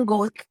womb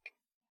goes.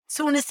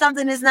 Soon as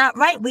something is not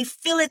right, we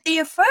feel it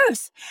there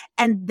first.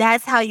 And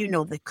that's how you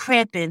know the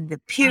cramping, the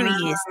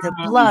periods, the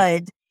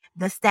blood,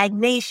 the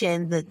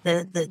stagnation,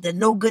 the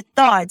no good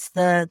thoughts,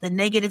 the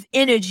negative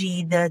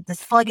energy, the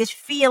sluggish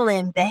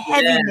feeling, the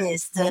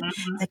heaviness,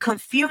 the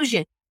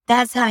confusion.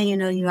 That's how you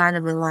know you're out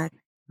of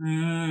alignment.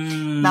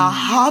 Now,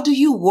 how do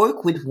you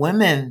work with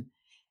women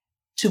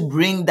to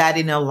bring that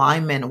in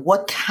alignment?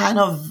 What kind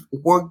of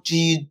work do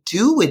you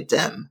do with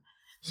them?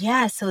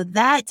 Yeah, so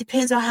that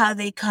depends on how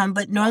they come.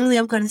 But normally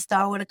I'm going to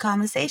start with a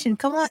conversation.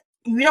 Come on.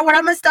 You know what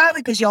I'm going to start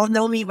with? Because y'all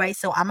know me, right?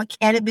 So I'm a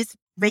cannabis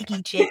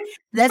Reiki chick.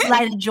 Let's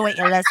light a joint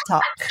and let's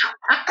talk.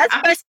 That's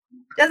first,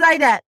 just like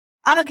that.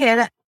 I don't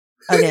care.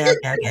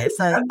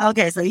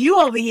 Okay. So you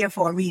over here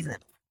for a reason.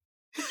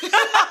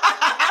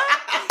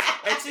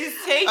 And she's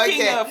taking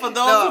Okay, for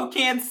those who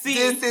can't see.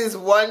 This is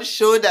one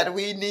show that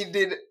we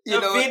needed, a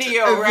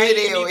video, right?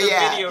 You need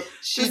the video.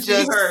 She's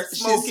see her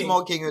she's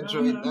smoking a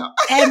joint Mhm. now.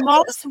 And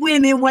most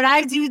women, when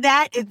I do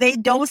that, if they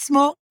don't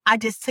smoke, I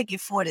just took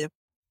it for them.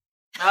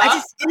 I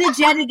just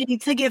energetically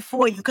took it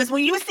for you. Because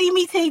when you see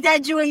me take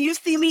that joint, you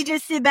see me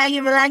just sit back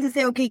and relax and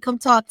say, okay, come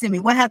talk to me.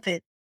 What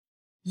happened?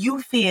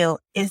 You feel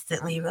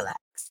instantly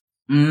relaxed.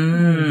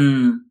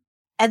 Mm.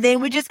 And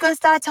then we're just going to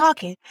start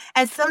talking.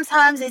 And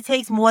sometimes it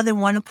takes more than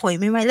one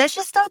appointment, right? Let's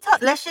just start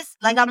talking. Let's just,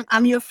 like,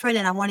 I'm your friend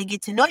and I want to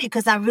get to know you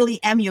because I really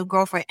am your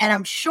girlfriend. And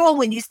I'm sure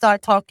when you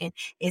start talking,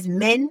 it's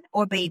men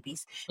or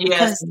babies.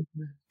 Yes. Because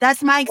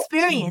that's my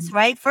experience,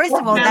 right? First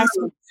of all, that's...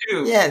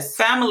 too. Yes.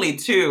 Family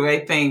too,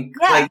 I think.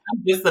 Yeah. Like,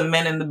 not just the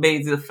men and the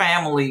babies, the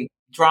family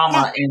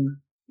drama. And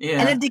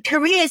And if the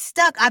career is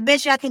stuck, I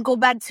bet you I can go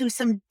back to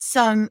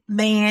some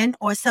man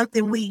or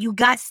something where you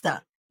got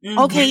stuck.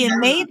 Okay, and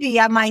maybe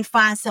I might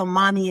find some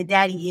mommy and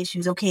daddy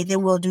issues. Okay,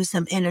 then we'll do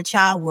some inner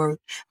child work.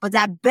 But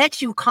I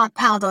bet you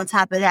compound on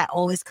top of that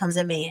always comes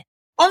a man.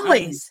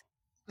 Always.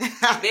 they're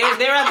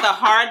at the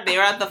heart,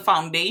 they're at the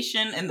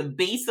foundation and the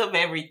base of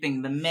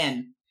everything, the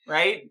men,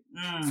 right?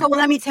 So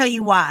let me tell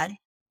you why.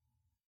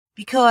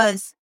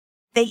 Because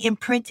they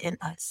imprint in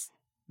us.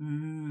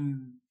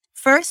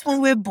 First,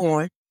 when we're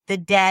born, the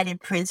dad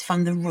imprints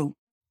from the root.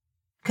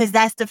 Because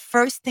that's the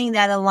first thing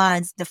that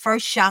aligns, the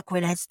first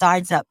chakra that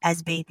starts up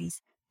as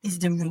babies is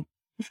the root.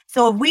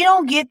 So if we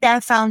don't get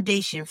that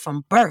foundation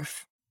from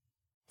birth,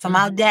 from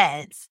our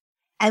dads,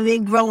 and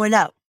then growing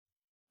up,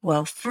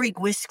 well, freak,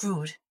 we're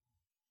screwed.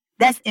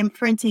 That's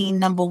imprinting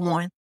number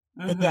one,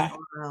 the dad.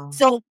 Wow.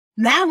 So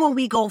now when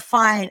we go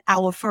find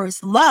our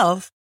first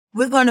love,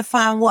 we're going to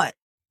find what?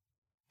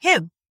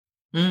 Him,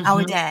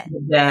 our dad.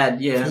 The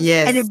dad, yeah.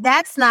 Yes. And if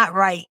that's not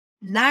right,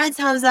 9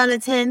 times out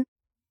of 10,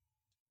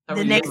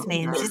 the next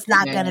man is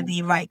not going to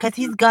be right because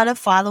he's going to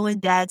follow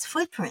in dad's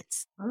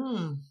footprints.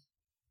 And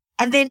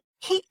then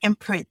he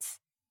imprints,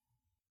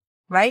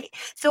 right?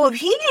 So if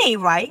he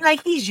ain't right,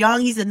 like he's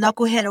young, he's a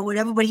knucklehead or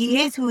whatever, but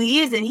he is who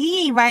he is and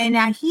he ain't right, and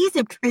now he's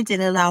imprinted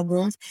in our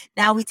wounds.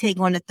 Now we take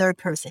on the third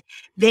person.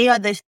 They are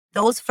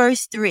those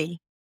first 3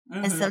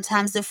 and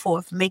sometimes the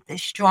fourth make the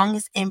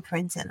strongest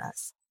imprints in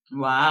us.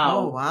 Wow.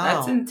 Oh, wow.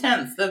 That's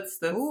intense. That's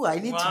Ooh, I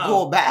need to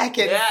go back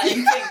and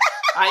see.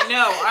 I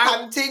know.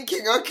 I'm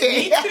thinking, okay.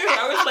 Me too.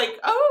 I was like,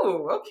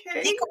 oh,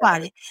 okay. Think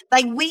about it.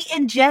 Like we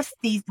ingest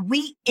these,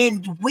 we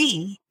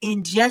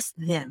ingest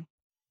them.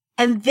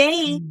 And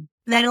they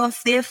let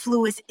off their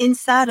fluids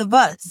inside of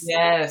us.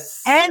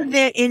 Yes. And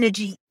their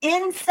energy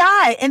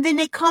inside. And then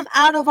they come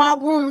out of our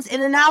wombs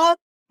and then our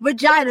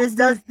vaginas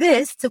does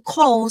this to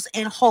close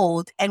and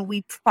hold and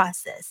we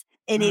process.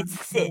 And it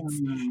sits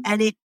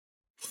and it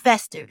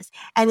festers.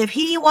 And if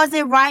he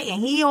wasn't right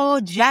and he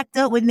all jacked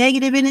up with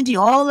negative energy,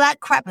 all that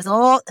crap is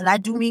all, and I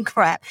do mean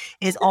crap,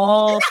 is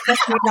all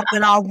festering up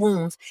in our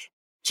wounds,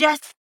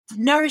 just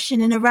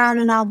nourishing and around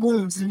in our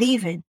wounds,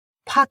 leaving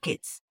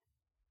pockets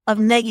of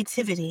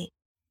negativity,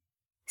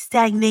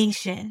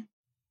 stagnation,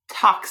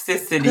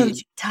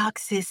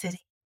 toxicity.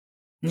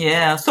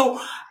 Yeah. So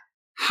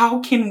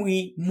how can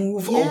we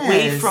move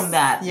away from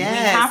that? Yes, we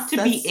have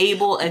to be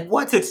able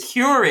to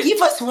cure it.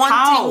 Give us one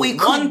thing we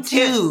could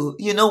do.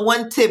 You know,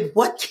 one tip.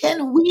 What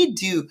can we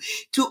do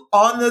to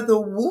honor the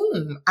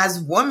womb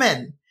as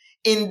women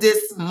in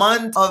this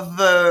month of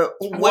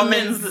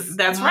Women's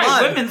That's Month?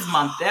 right, Women's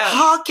Month. Yeah.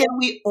 How can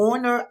we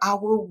honor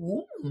our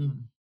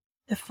womb?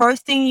 The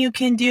first thing you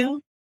can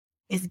do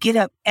is get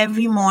up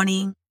every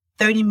morning,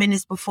 30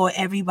 minutes before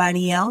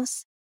everybody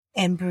else,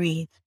 and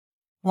breathe.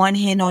 One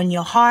hand on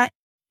your heart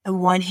and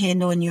one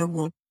hand on your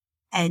womb,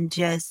 and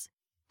just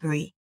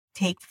breathe.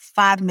 Take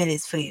 5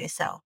 minutes for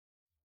yourself.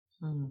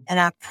 And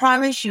I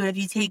promise you, if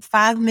you take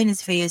 5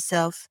 minutes for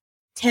yourself,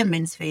 10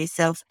 minutes for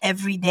yourself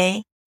every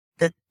day,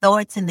 the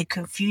thoughts and the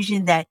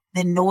confusion, that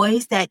the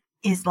noise that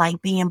is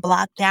like being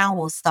blocked down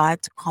will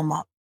start to come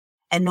up.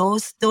 And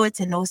those thoughts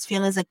and those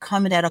feelings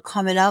that are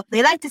coming up.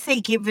 They like to say,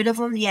 get rid of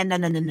them. Yeah,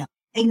 no.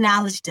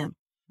 Acknowledge them.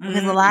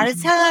 Because a lot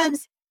of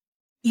times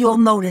you'll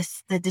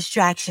notice the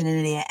distraction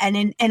in there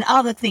and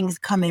other things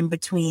come in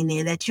between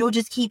there that you'll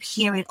just keep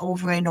hearing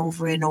over and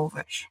over and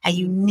over. And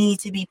you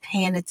need to be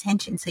paying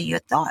attention to your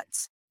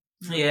thoughts.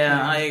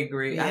 Yeah, I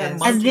agree. Yes.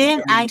 And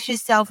then ask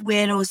yourself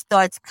where those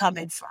thoughts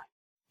coming from.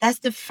 That's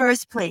the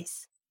first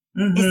place.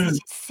 Is to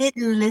just sit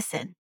and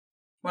listen.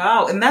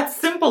 Wow. And that's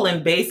simple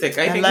and basic.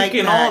 I think like we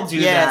can that. all do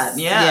Yes,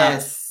 that. Yeah.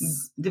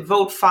 yes.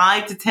 Devote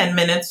 5 to 10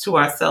 minutes to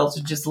ourselves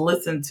to just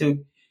listen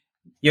to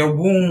your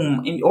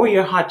womb or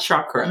your heart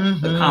chakra,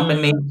 the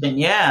combination.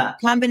 Yeah.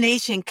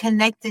 Combination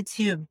connected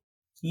to.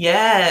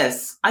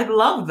 Yes. I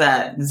love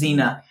that,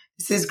 Zena.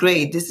 This is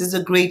great. This is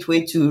a great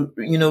way to,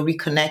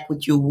 reconnect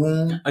with your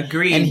womb.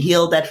 Agreed. And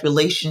heal that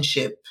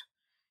relationship.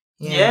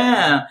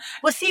 Yeah.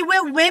 Well, see,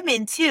 we're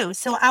women too.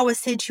 So our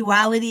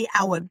sensuality,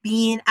 our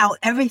being, our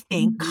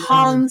everything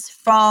comes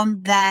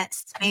from that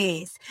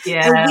space.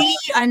 Yeah. And we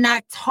are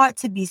not taught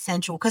to be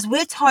sensual because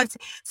we're taught.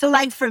 So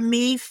like for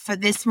me, for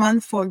this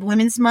month, for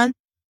Women's Month,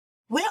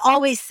 we're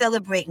always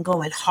celebrating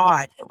going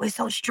hard. We're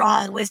so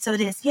strong. We're so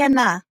this. Yeah,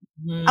 nah.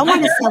 I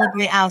want to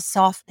celebrate our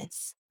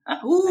softness.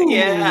 Ooh.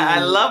 Yeah,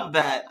 I love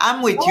that.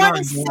 I'm with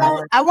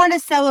you. I want to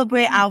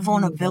celebrate our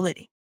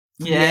vulnerability.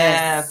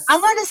 Yes. I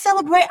want to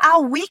celebrate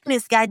our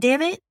weakness,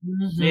 goddammit.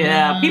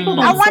 Yeah. People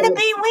don't I want to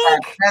be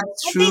weak.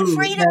 That's I true. be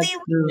free to be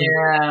weak.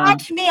 Yeah.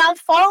 Watch me, I'm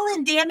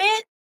falling, damn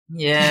it.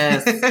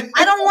 Yes.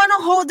 I don't want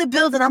to hold the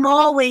building. I'm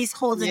always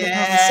holding the building.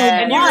 So Yeah.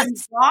 And you're once,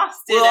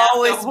 exhausted We're after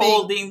always being-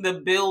 holding the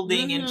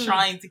building and Mm.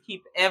 trying to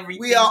keep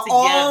everything We are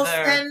all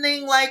together.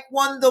 standing like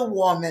Wonder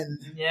Woman.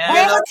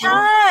 Yeah. all the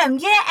time.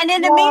 Yeah. And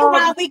in the All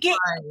meanwhile, the we get,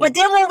 time. but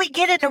then when we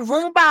get in the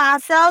room by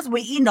ourselves,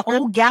 we're eating a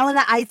whole gallon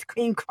of ice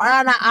cream,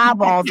 crying our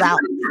eyeballs out,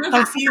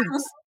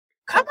 confused.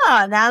 Come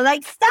on now,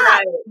 like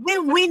stop.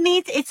 Right. We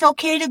need, it's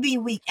okay to be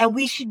weak, and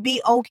we should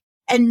be okay.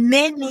 And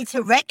men need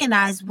to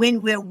recognize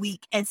when we're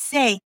weak and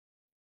say,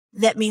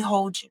 let me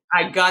hold you.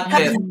 I got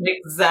this.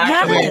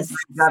 Exactly. Yes.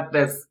 I got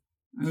this.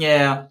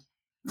 Yeah.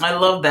 I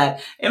love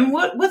that. And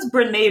what's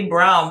Brene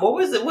Brown? What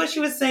was it? What she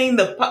was saying?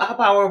 The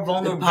power of The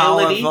vulnerability.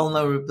 power of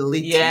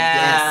vulnerability.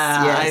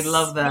 Yeah, Yes. I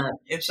love that.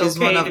 It's She's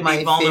okay one of to my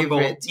be vulnerable.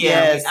 favorites. Yeah,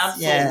 Yes,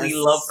 we absolutely yes.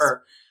 love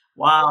her.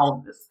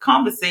 Wow, this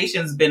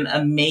conversation's been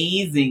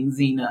amazing,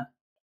 Zena.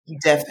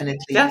 Definitely.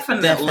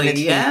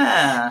 Definitely,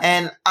 yeah.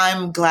 And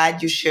I'm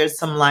glad you shared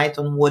some light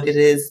on what it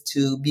is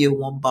to be a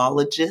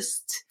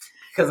wombologist.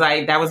 Because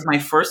that was my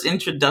first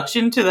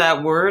introduction to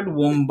that word,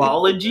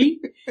 wombology.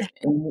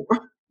 And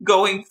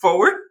going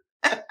forward,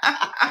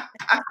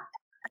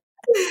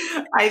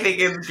 I think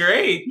it's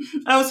great.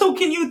 So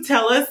can you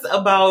tell us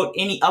about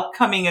any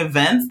upcoming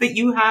events that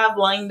you have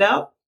lined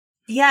up?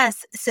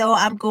 Yes. So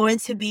I'm going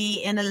to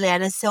be in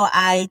Atlanta. So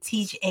I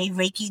teach a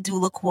Reiki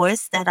doula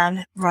course that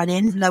I'm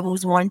running,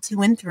 levels 1,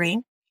 2, and 3.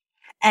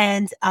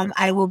 And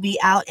I will be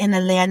out in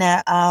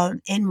Atlanta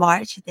in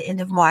March, at the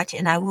end of March,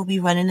 and I will be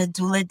running a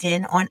doula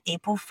den on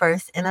April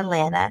 1st in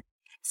Atlanta.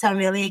 So I'm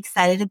really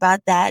excited about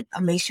that.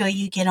 Make sure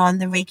you get on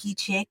the Reiki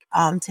Chick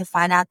to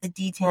find out the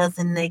details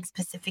and the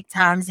specific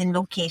times and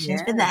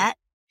locations for Yeah. that.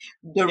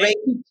 The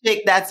Reiki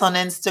Chick, that's on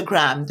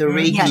Instagram. The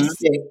Reiki Yes.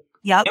 Chick.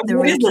 Yep, And the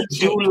what is Reiki a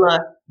Chick. doula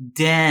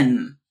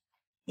den?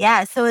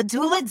 Yeah, so a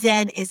doula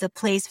den is a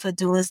place for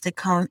doulas to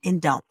come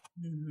and dump.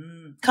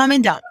 Mhm. Come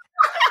and dump.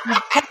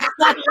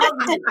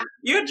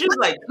 You're just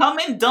like, come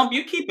and dump.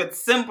 You keep it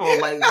simple.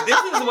 Like, this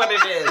is what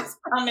it is.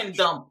 Come and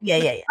dump.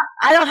 Yeah.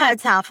 I don't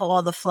have time for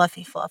all the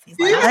fluffies.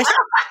 Like,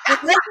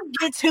 let's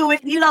get to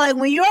it. You know, like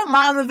when you're a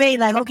mom of 8,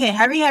 like, okay,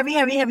 hurry.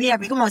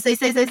 Come on, say.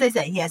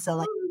 Yeah,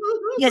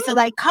 so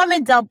like, come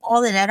and dump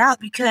all of that out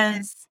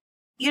because,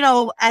 you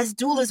know, as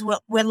doulas,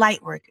 we're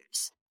light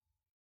workers.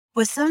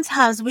 But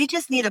sometimes we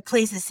just need a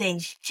place to say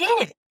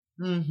shit.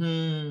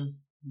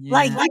 Mm-hmm.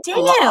 Like, Yeah.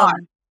 damn.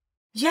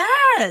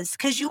 Yes,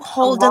 because you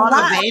hold a a lot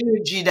lot. of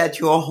energy that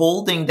you're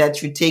holding,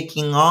 that you're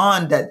taking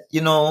on, that,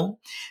 you know,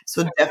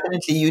 so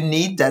definitely you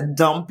need that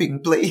dumping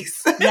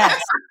place.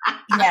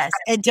 Yes.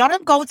 And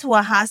don't go to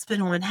a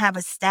hospital and have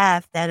a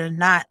staff that are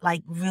not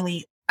like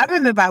really. I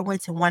remember I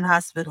went to one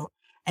hospital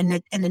and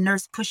the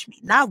nurse pushed me.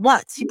 Not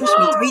once. She pushed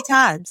me 3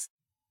 times.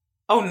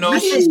 Oh, no. I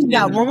said she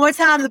got didn't. one more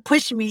time to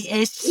push me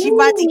and she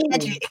about to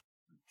catch it.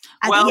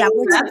 Well, I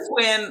went to- that's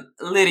when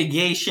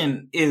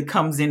litigation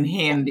comes in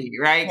handy,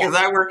 right? Because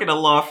I work at a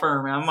law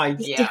firm, and I'm like,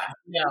 yeah,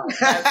 no,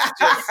 that's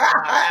just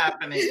not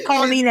happening.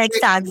 Call me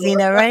next time,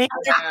 Zena, right?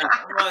 Yeah,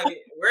 I'm like,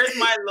 where's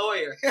my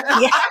lawyer?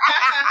 Yeah.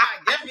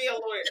 Get me a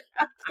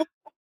lawyer.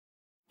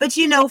 But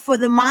you know, for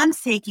the mom's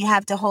sake, you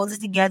have to hold it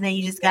together and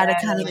you just got to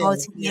kind of go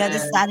to the other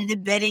Yes. side of the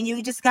bed and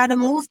you just got to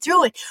move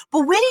through it.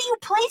 But where do you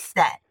place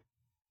that?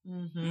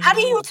 Mm-hmm. How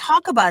do you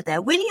talk about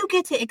that? Where do you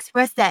get to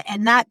express that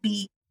and not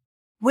be,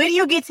 where do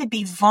you get to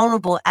be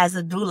vulnerable as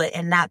a doula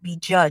and not be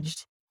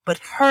judged, but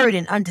heard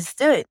and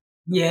understood?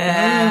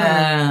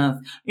 Yeah,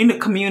 in the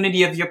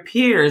community of your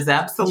peers,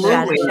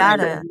 absolutely.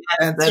 Shotta.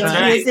 That's So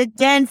right. here's a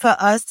den for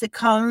us to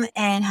come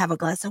and have a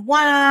glass of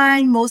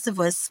wine. Most of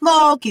us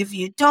smoke. If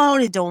you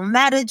don't, it don't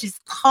matter.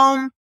 Just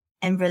come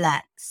and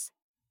relax.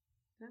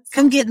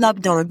 Come get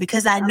loved on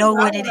because I know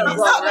what it is.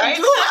 Right?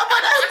 You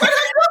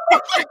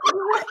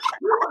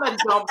want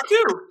to jump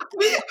too.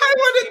 I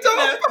want to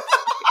dump.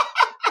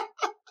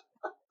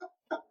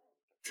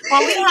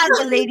 Well, we have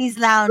the ladies'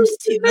 lounge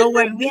too. Don't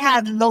worry, we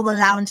have Lola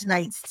lounge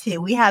nights too.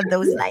 We have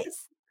those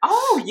nights.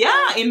 Oh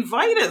yeah,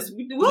 invite us.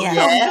 We'll Yeah.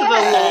 come to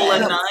the Lola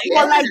So- night.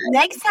 Well, like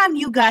next time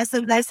you guys, so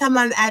next time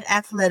I'm at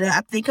Athleta,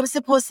 I think I'm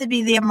supposed to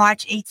be there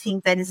March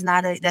 18th. That is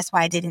not that's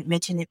why I didn't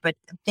mention it, but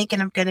I'm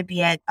thinking I'm going to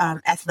be at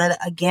Athleta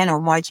again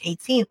on March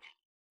 18th.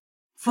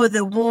 For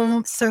the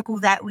womb circle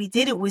that we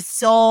did, it was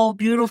so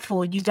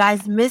beautiful. You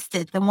guys missed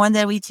it. The one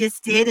that we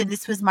just did, and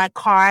this was my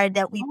card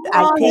that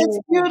I Oh, picked. that's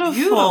beautiful.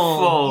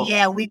 Beautiful.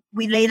 Yeah, we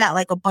laid out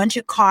like a bunch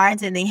of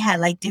cards and they had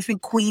like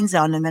different queens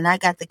on them, and I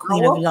got the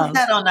Queen of We'll Love. put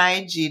that on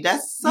IG.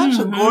 That's such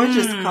a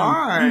gorgeous Mhm.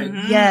 card.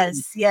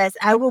 Mhm. Yes,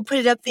 I will put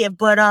it up there.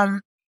 But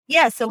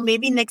yeah, so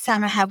maybe next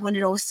time I have one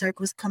of those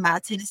circles come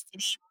out to the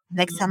city.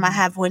 Next time I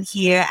have one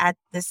here at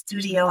the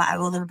studio, I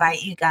will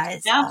invite you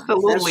guys.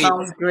 Absolutely. That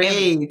sounds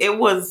great. It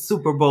was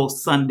Super Bowl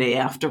Sunday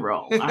after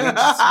all. I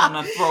just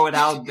want to throw it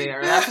out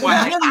there. That's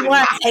why. It really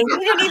was. And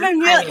we didn't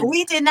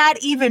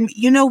even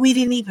we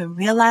didn't even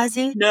realize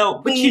it.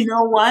 No, but you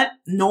know what?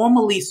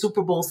 Normally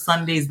Super Bowl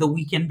Sundays the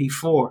weekend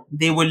before.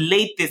 They were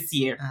late this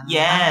year. Ah.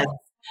 Yes.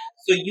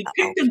 So you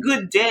picked a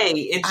good day.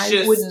 It's I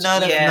just would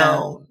not have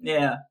known.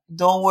 Yeah.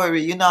 Don't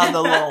worry, you're not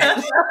alone.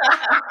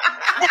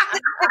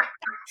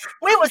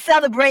 We were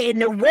celebrating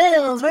the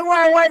wins. We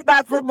weren't worried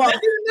about football.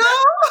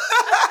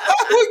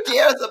 Who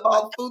cares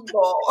about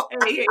football?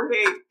 Hey.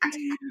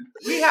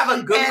 We have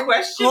a good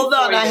question. Hold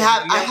on, for I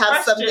you.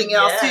 have something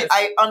else too. Yes.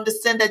 I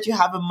understand that you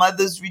have a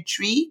mother's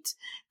retreat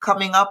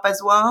coming up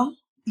as well.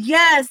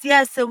 Yes.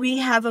 So we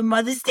have a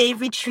Mother's Day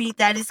retreat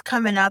that is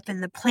coming up,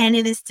 and the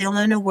planning is still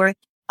in the work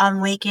on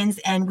Wakens,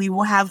 and we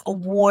will have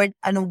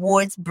an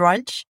awards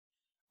brunch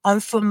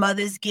for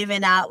mothers,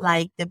 giving out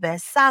like the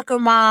best soccer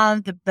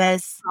mom, the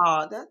best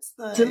That's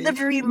nice.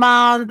 delivery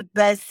mom, the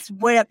best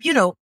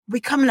whatever, we're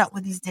coming up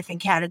with these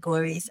different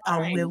categories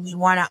where we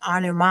want to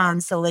honor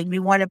moms. So like we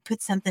want to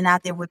put something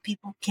out there where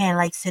people can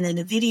like send in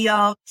a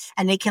video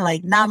and they can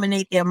like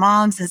nominate their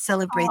moms and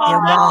celebrate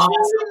their moms.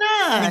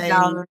 Nice.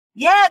 And,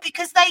 yeah,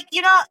 because like,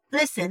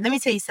 listen, let me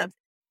tell you something.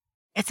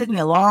 It took me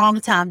a long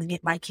time to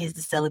get my kids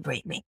to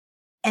celebrate me.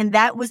 And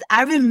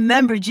I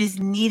remember just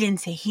needing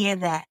to hear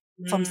that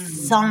from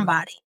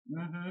somebody.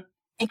 Mm-hmm.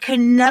 And could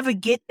never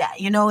get that,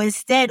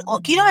 instead,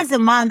 as a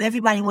mom,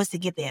 everybody wants to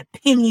get their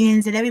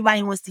opinions and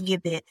everybody wants to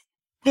give their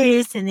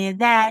this and their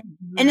that.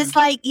 Mm-hmm. And it's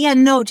like,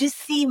 just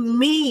see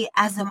me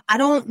I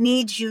don't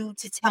need you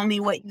to tell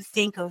me what you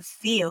think or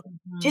feel.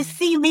 Mm-hmm. Just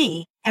see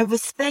me and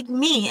respect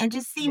me and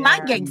just see my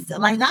gangster.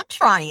 Like, I'm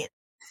trying.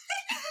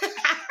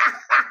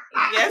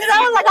 Yes,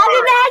 I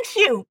didn't ask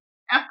you.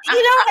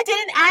 I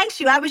didn't ask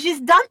you. I was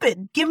just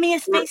dumping. Give me a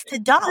space to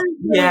dump.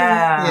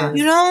 Yeah.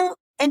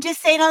 And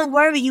just say, don't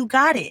worry, you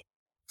got it.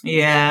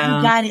 Yeah.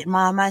 You got it,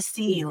 Mom. I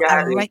see you.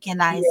 I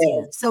recognize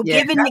you. So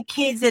giving the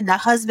kids and the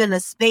husband a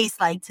space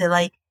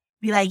to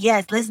be like,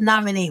 yes, let's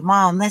nominate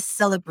Mom. Let's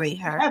celebrate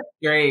her. That's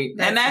great.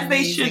 That's and as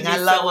they should be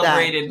amazing. I love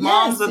celebrated. that.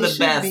 Moms Yes, are they the should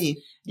best.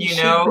 be.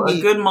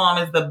 A good mom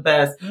is the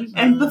best. Mhm.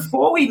 And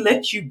before we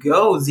let you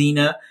go,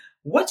 Zena,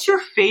 what's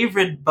your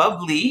favorite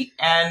bubbly?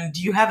 And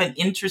do you have an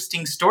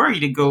interesting story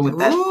to go with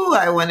that? Ooh,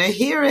 I want to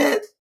hear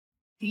it.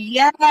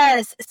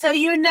 Yes. So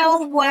you know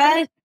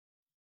what?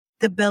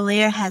 The Bel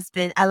Air has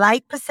been, I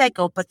like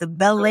Prosecco, but the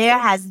Bel Air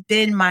has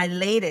been my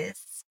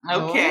latest.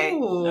 Okay.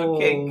 Oh.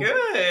 Okay,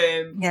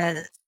 good.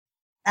 Yes.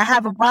 I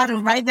have a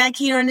bottle right back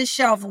here on the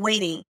shelf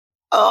waiting.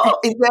 Oh,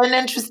 is there an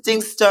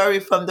interesting story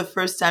from the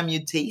first time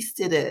you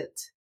tasted it?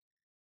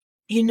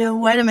 You know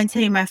what? I'm going to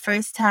tell you my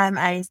first time.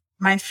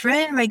 My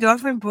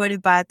girlfriend brought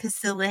it by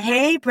Priscilla.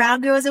 Hey,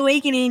 Brown Girls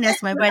Awakening.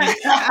 That's my buddy.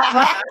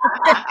 Got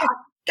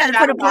to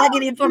put a plug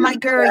in for my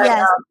girl.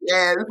 Yes.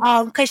 Yes.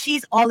 Because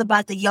she's all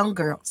about the young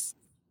girls,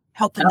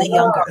 helping the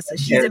young girls. So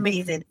she's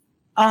amazing.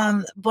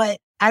 But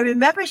I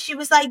remember she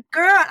was like,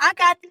 girl, I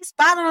got this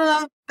bottle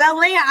of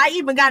Bel Air. I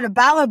even got a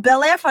bottle of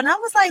Bel Air for, and I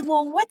was like,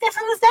 well, what the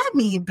hell does that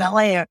mean, Bel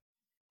Air?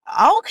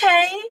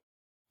 Okay.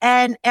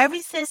 And ever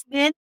since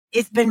then,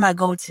 it's been my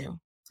go-to.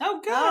 Oh,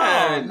 good.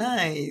 Oh,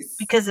 nice.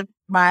 Because of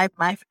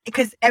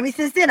because ever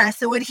since then I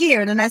saw it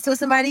here and then I saw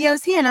somebody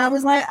else here and I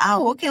was like,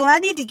 oh, okay, well I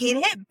need to get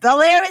it.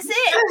 Bel Air is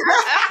it.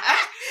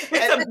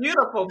 It's a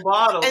beautiful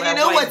bottle. And that you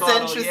know white what's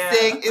bottle,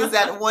 interesting is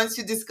that once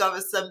you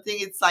discover something,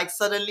 it's like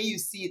suddenly you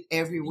see it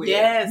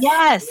everywhere.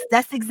 Yes,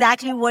 that's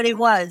exactly what it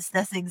was.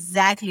 So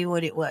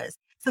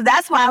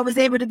that's why I was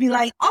able to be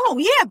like, oh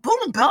yeah,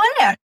 boom, Bel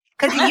Air.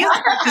 Because it used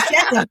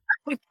to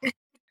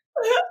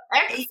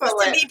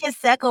be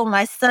Prosecco.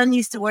 My son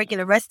used to work at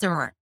a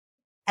restaurant.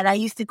 And I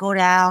used to go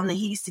down and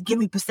he used to give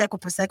me Prosecco.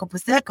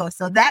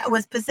 So that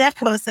was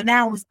Prosecco. So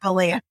now it was Bel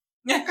Air.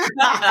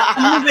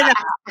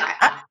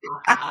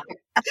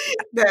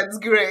 That's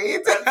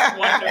great. That's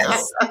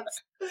wonderful.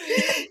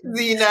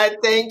 Zena,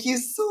 thank you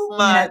so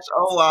much. Yes.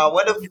 Oh wow,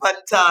 what a fun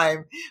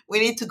time. We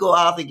need to go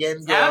out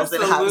again, girls,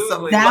 and have some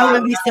Absolutely. That fun.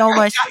 would be so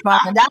much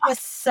fun. That was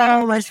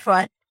so much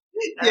fun.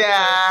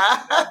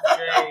 Yeah.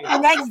 The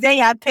next day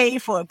I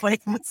paid for it, but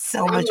it was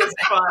so much It was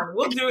fun.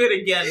 We'll do it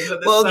again for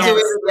the We'll summer, do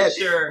it for again.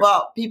 sure.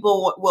 Well,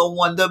 people will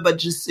wonder, but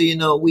just so you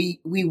know, we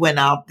went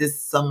out this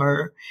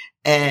summer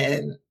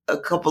and a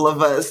couple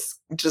of us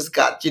just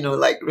got,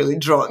 like really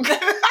drunk.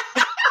 That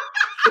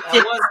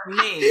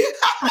wasn't me.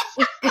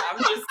 I'm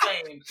just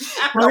saying.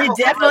 Well, it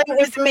definitely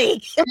was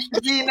me.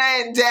 Gina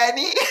and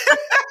Danny.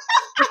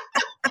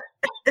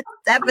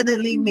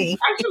 Definitely me.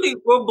 Actually,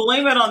 we'll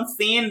blame it on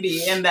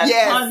Sandy and that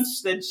Yes. punch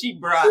that she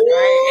brought,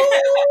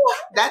 right?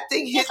 That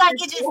thing hit It's like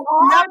me it just so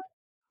hard. snuck,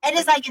 and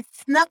it's like it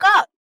snuck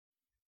up.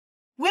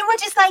 We were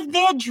just like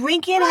there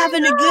drinking,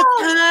 having a good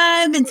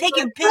time, and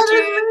taking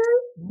pictures.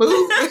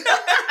 Boom.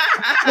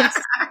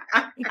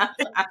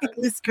 It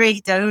was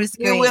great, though. It was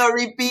We great. will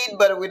repeat,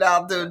 but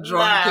without the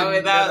drunken. No,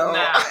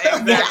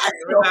 exactly,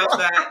 without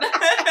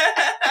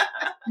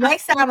that.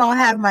 Next time I'll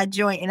have my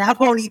joint, and I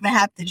won't even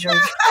have to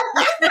drink.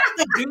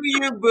 Do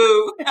you,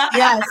 boo?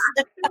 Yes.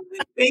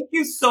 Thank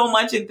you so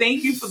much. And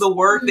thank you for the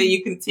work that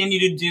you continue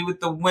to do with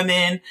the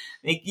women,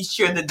 making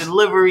sure the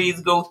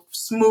deliveries go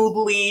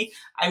smoothly.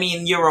 I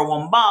mean, you're a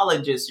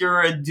wombologist,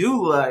 you're a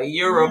doula,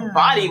 you're a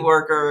body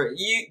worker.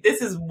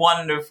 This is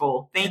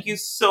wonderful. Thank you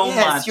so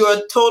Yes, much.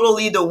 you're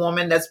totally the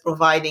woman that's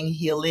providing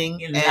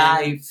healing in and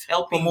life,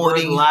 helping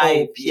promoting life.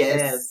 hope.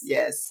 Yes.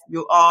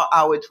 You are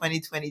our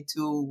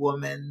 2022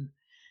 woman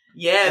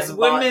Yes,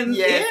 women.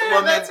 Yes, yeah,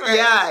 women. that's right.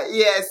 Yeah,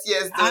 yes.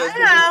 I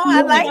know.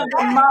 I like Women of that.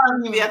 the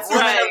month. That's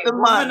Women right. of the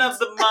Woman month. of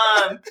the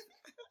month.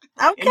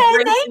 Okay,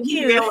 Embracing thank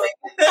you. healing.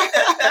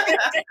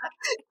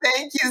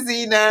 Thank you,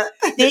 Zena.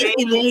 Thank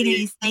you,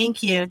 ladies.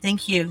 Thank you.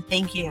 Thank you.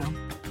 Thank you.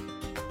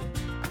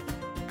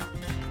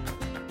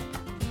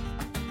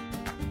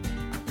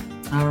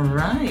 All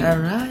right. All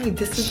right.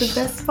 This is the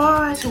best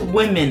part. To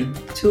women.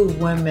 To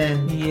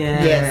women.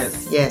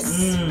 Yes.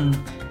 Yes.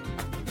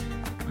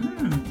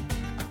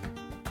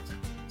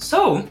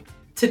 So,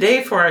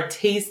 today for our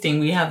tasting,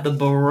 we have the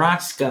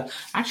Borrasca.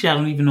 Actually, I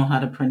don't even know how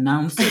to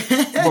pronounce it.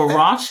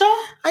 Borrasca?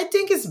 I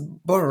think it's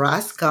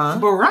Borrasca.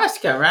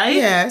 Borrasca, right?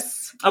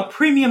 Yes. A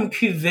premium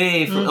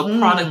cuvée, a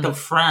product of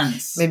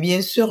France. Mais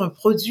bien sûr, un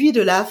produit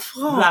de la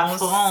France. La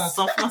France.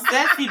 En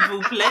français, s'il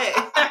vous plaît.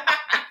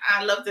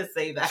 I love to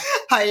say that.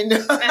 I know.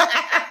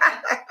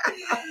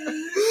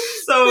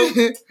 So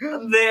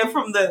they're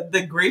from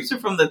the grapes are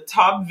from the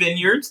top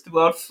vineyards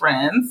throughout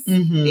France,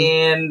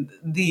 and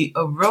the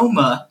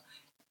aroma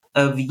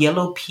of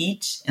yellow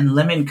peach and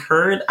lemon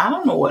curd. I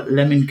don't know what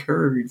lemon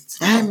curd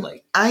smells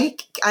like. I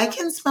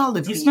can smell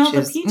the peaches. You smell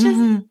the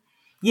peaches?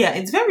 Yeah,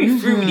 it's very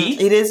fruity.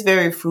 It is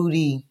very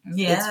fruity.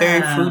 Yeah, it's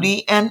very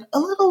fruity and a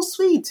little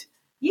sweet.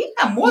 Yeah,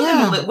 more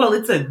than a little. Well,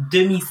 it's a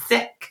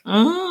demi-sec.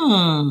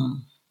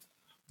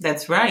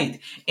 That's right.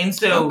 And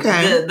so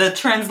the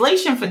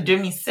translation for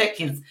demi-sec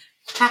is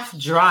half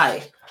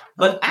dry.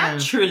 But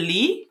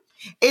actually,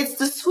 it's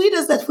the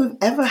sweetest that we've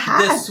ever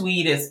had. The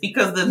sweetest,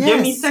 because the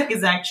demi-sec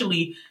is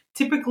actually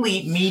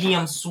typically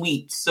medium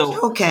sweet.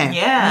 So I can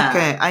see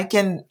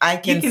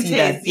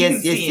that.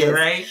 Yes, it,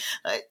 right?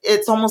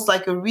 It's almost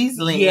like a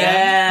Riesling.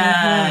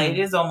 Yeah, it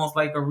is almost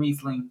like a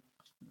Riesling.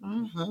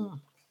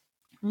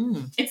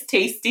 It's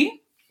tasty.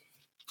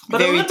 But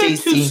very a little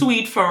bit too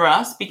sweet for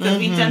us because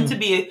we tend to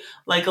be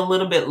like a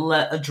little bit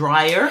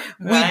drier.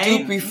 Right? We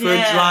do prefer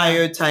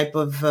drier type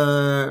of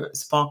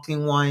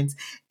sparkling wines.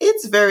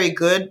 It's very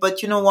good,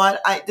 but you know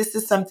what? This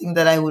is something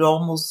that I would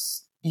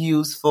almost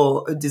use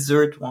for a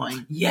dessert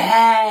wine.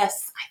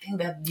 Yes, I think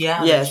that.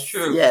 Yeah, that's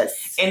true.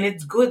 Yes, and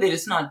it's good that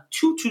it's not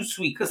too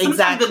sweet because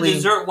sometimes the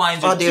dessert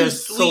wines are too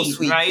sweet, so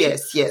sweet, right?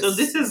 Yes. So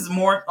this is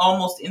more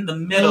almost in the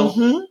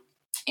middle.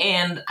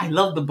 And I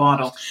love the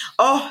bottle.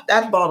 Oh,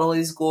 that bottle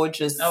is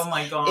gorgeous. Oh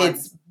my God.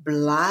 It's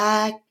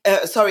black.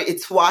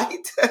 It's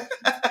white.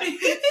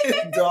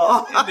 It's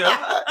dark.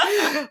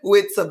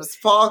 With some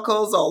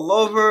sparkles all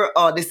over.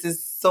 Oh, this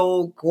is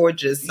so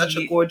gorgeous. Such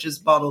a gorgeous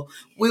bottle.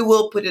 We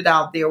will put it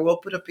out there. We'll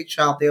put a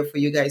picture out there for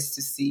you guys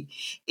to see.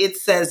 It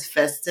says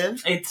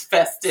festive. It's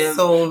festive.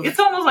 So it's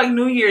almost like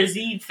New Year's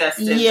Eve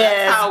festive. Yes.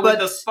 That's how with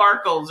the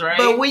sparkles, right?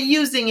 But we're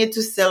using it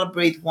to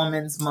celebrate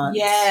Women's Month.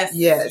 Yes.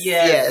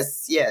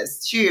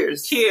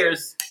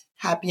 Cheers.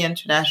 Happy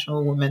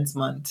International Women's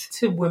Month.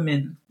 To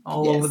women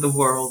all over the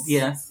world.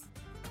 Yes.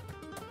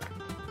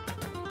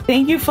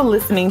 Thank you for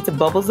listening to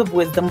Bubbles of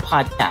Wisdom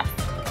podcast.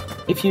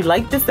 If you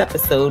like this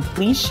episode,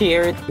 please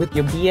share it with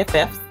your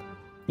BFFs.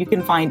 You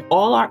can find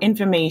all our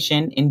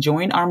information and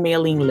join our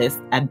mailing list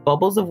at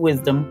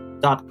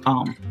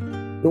bubblesofwisdom.com.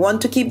 You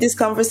want to keep this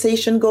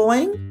conversation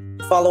going?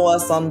 Follow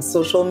us on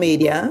social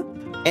media,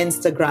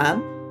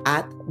 Instagram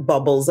at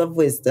Bubbles of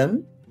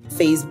Wisdom,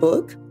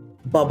 Facebook,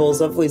 Bubbles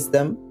of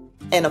Wisdom,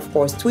 and of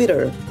course,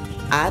 Twitter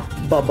at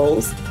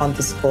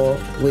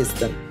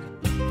Bubbles_Wisdom.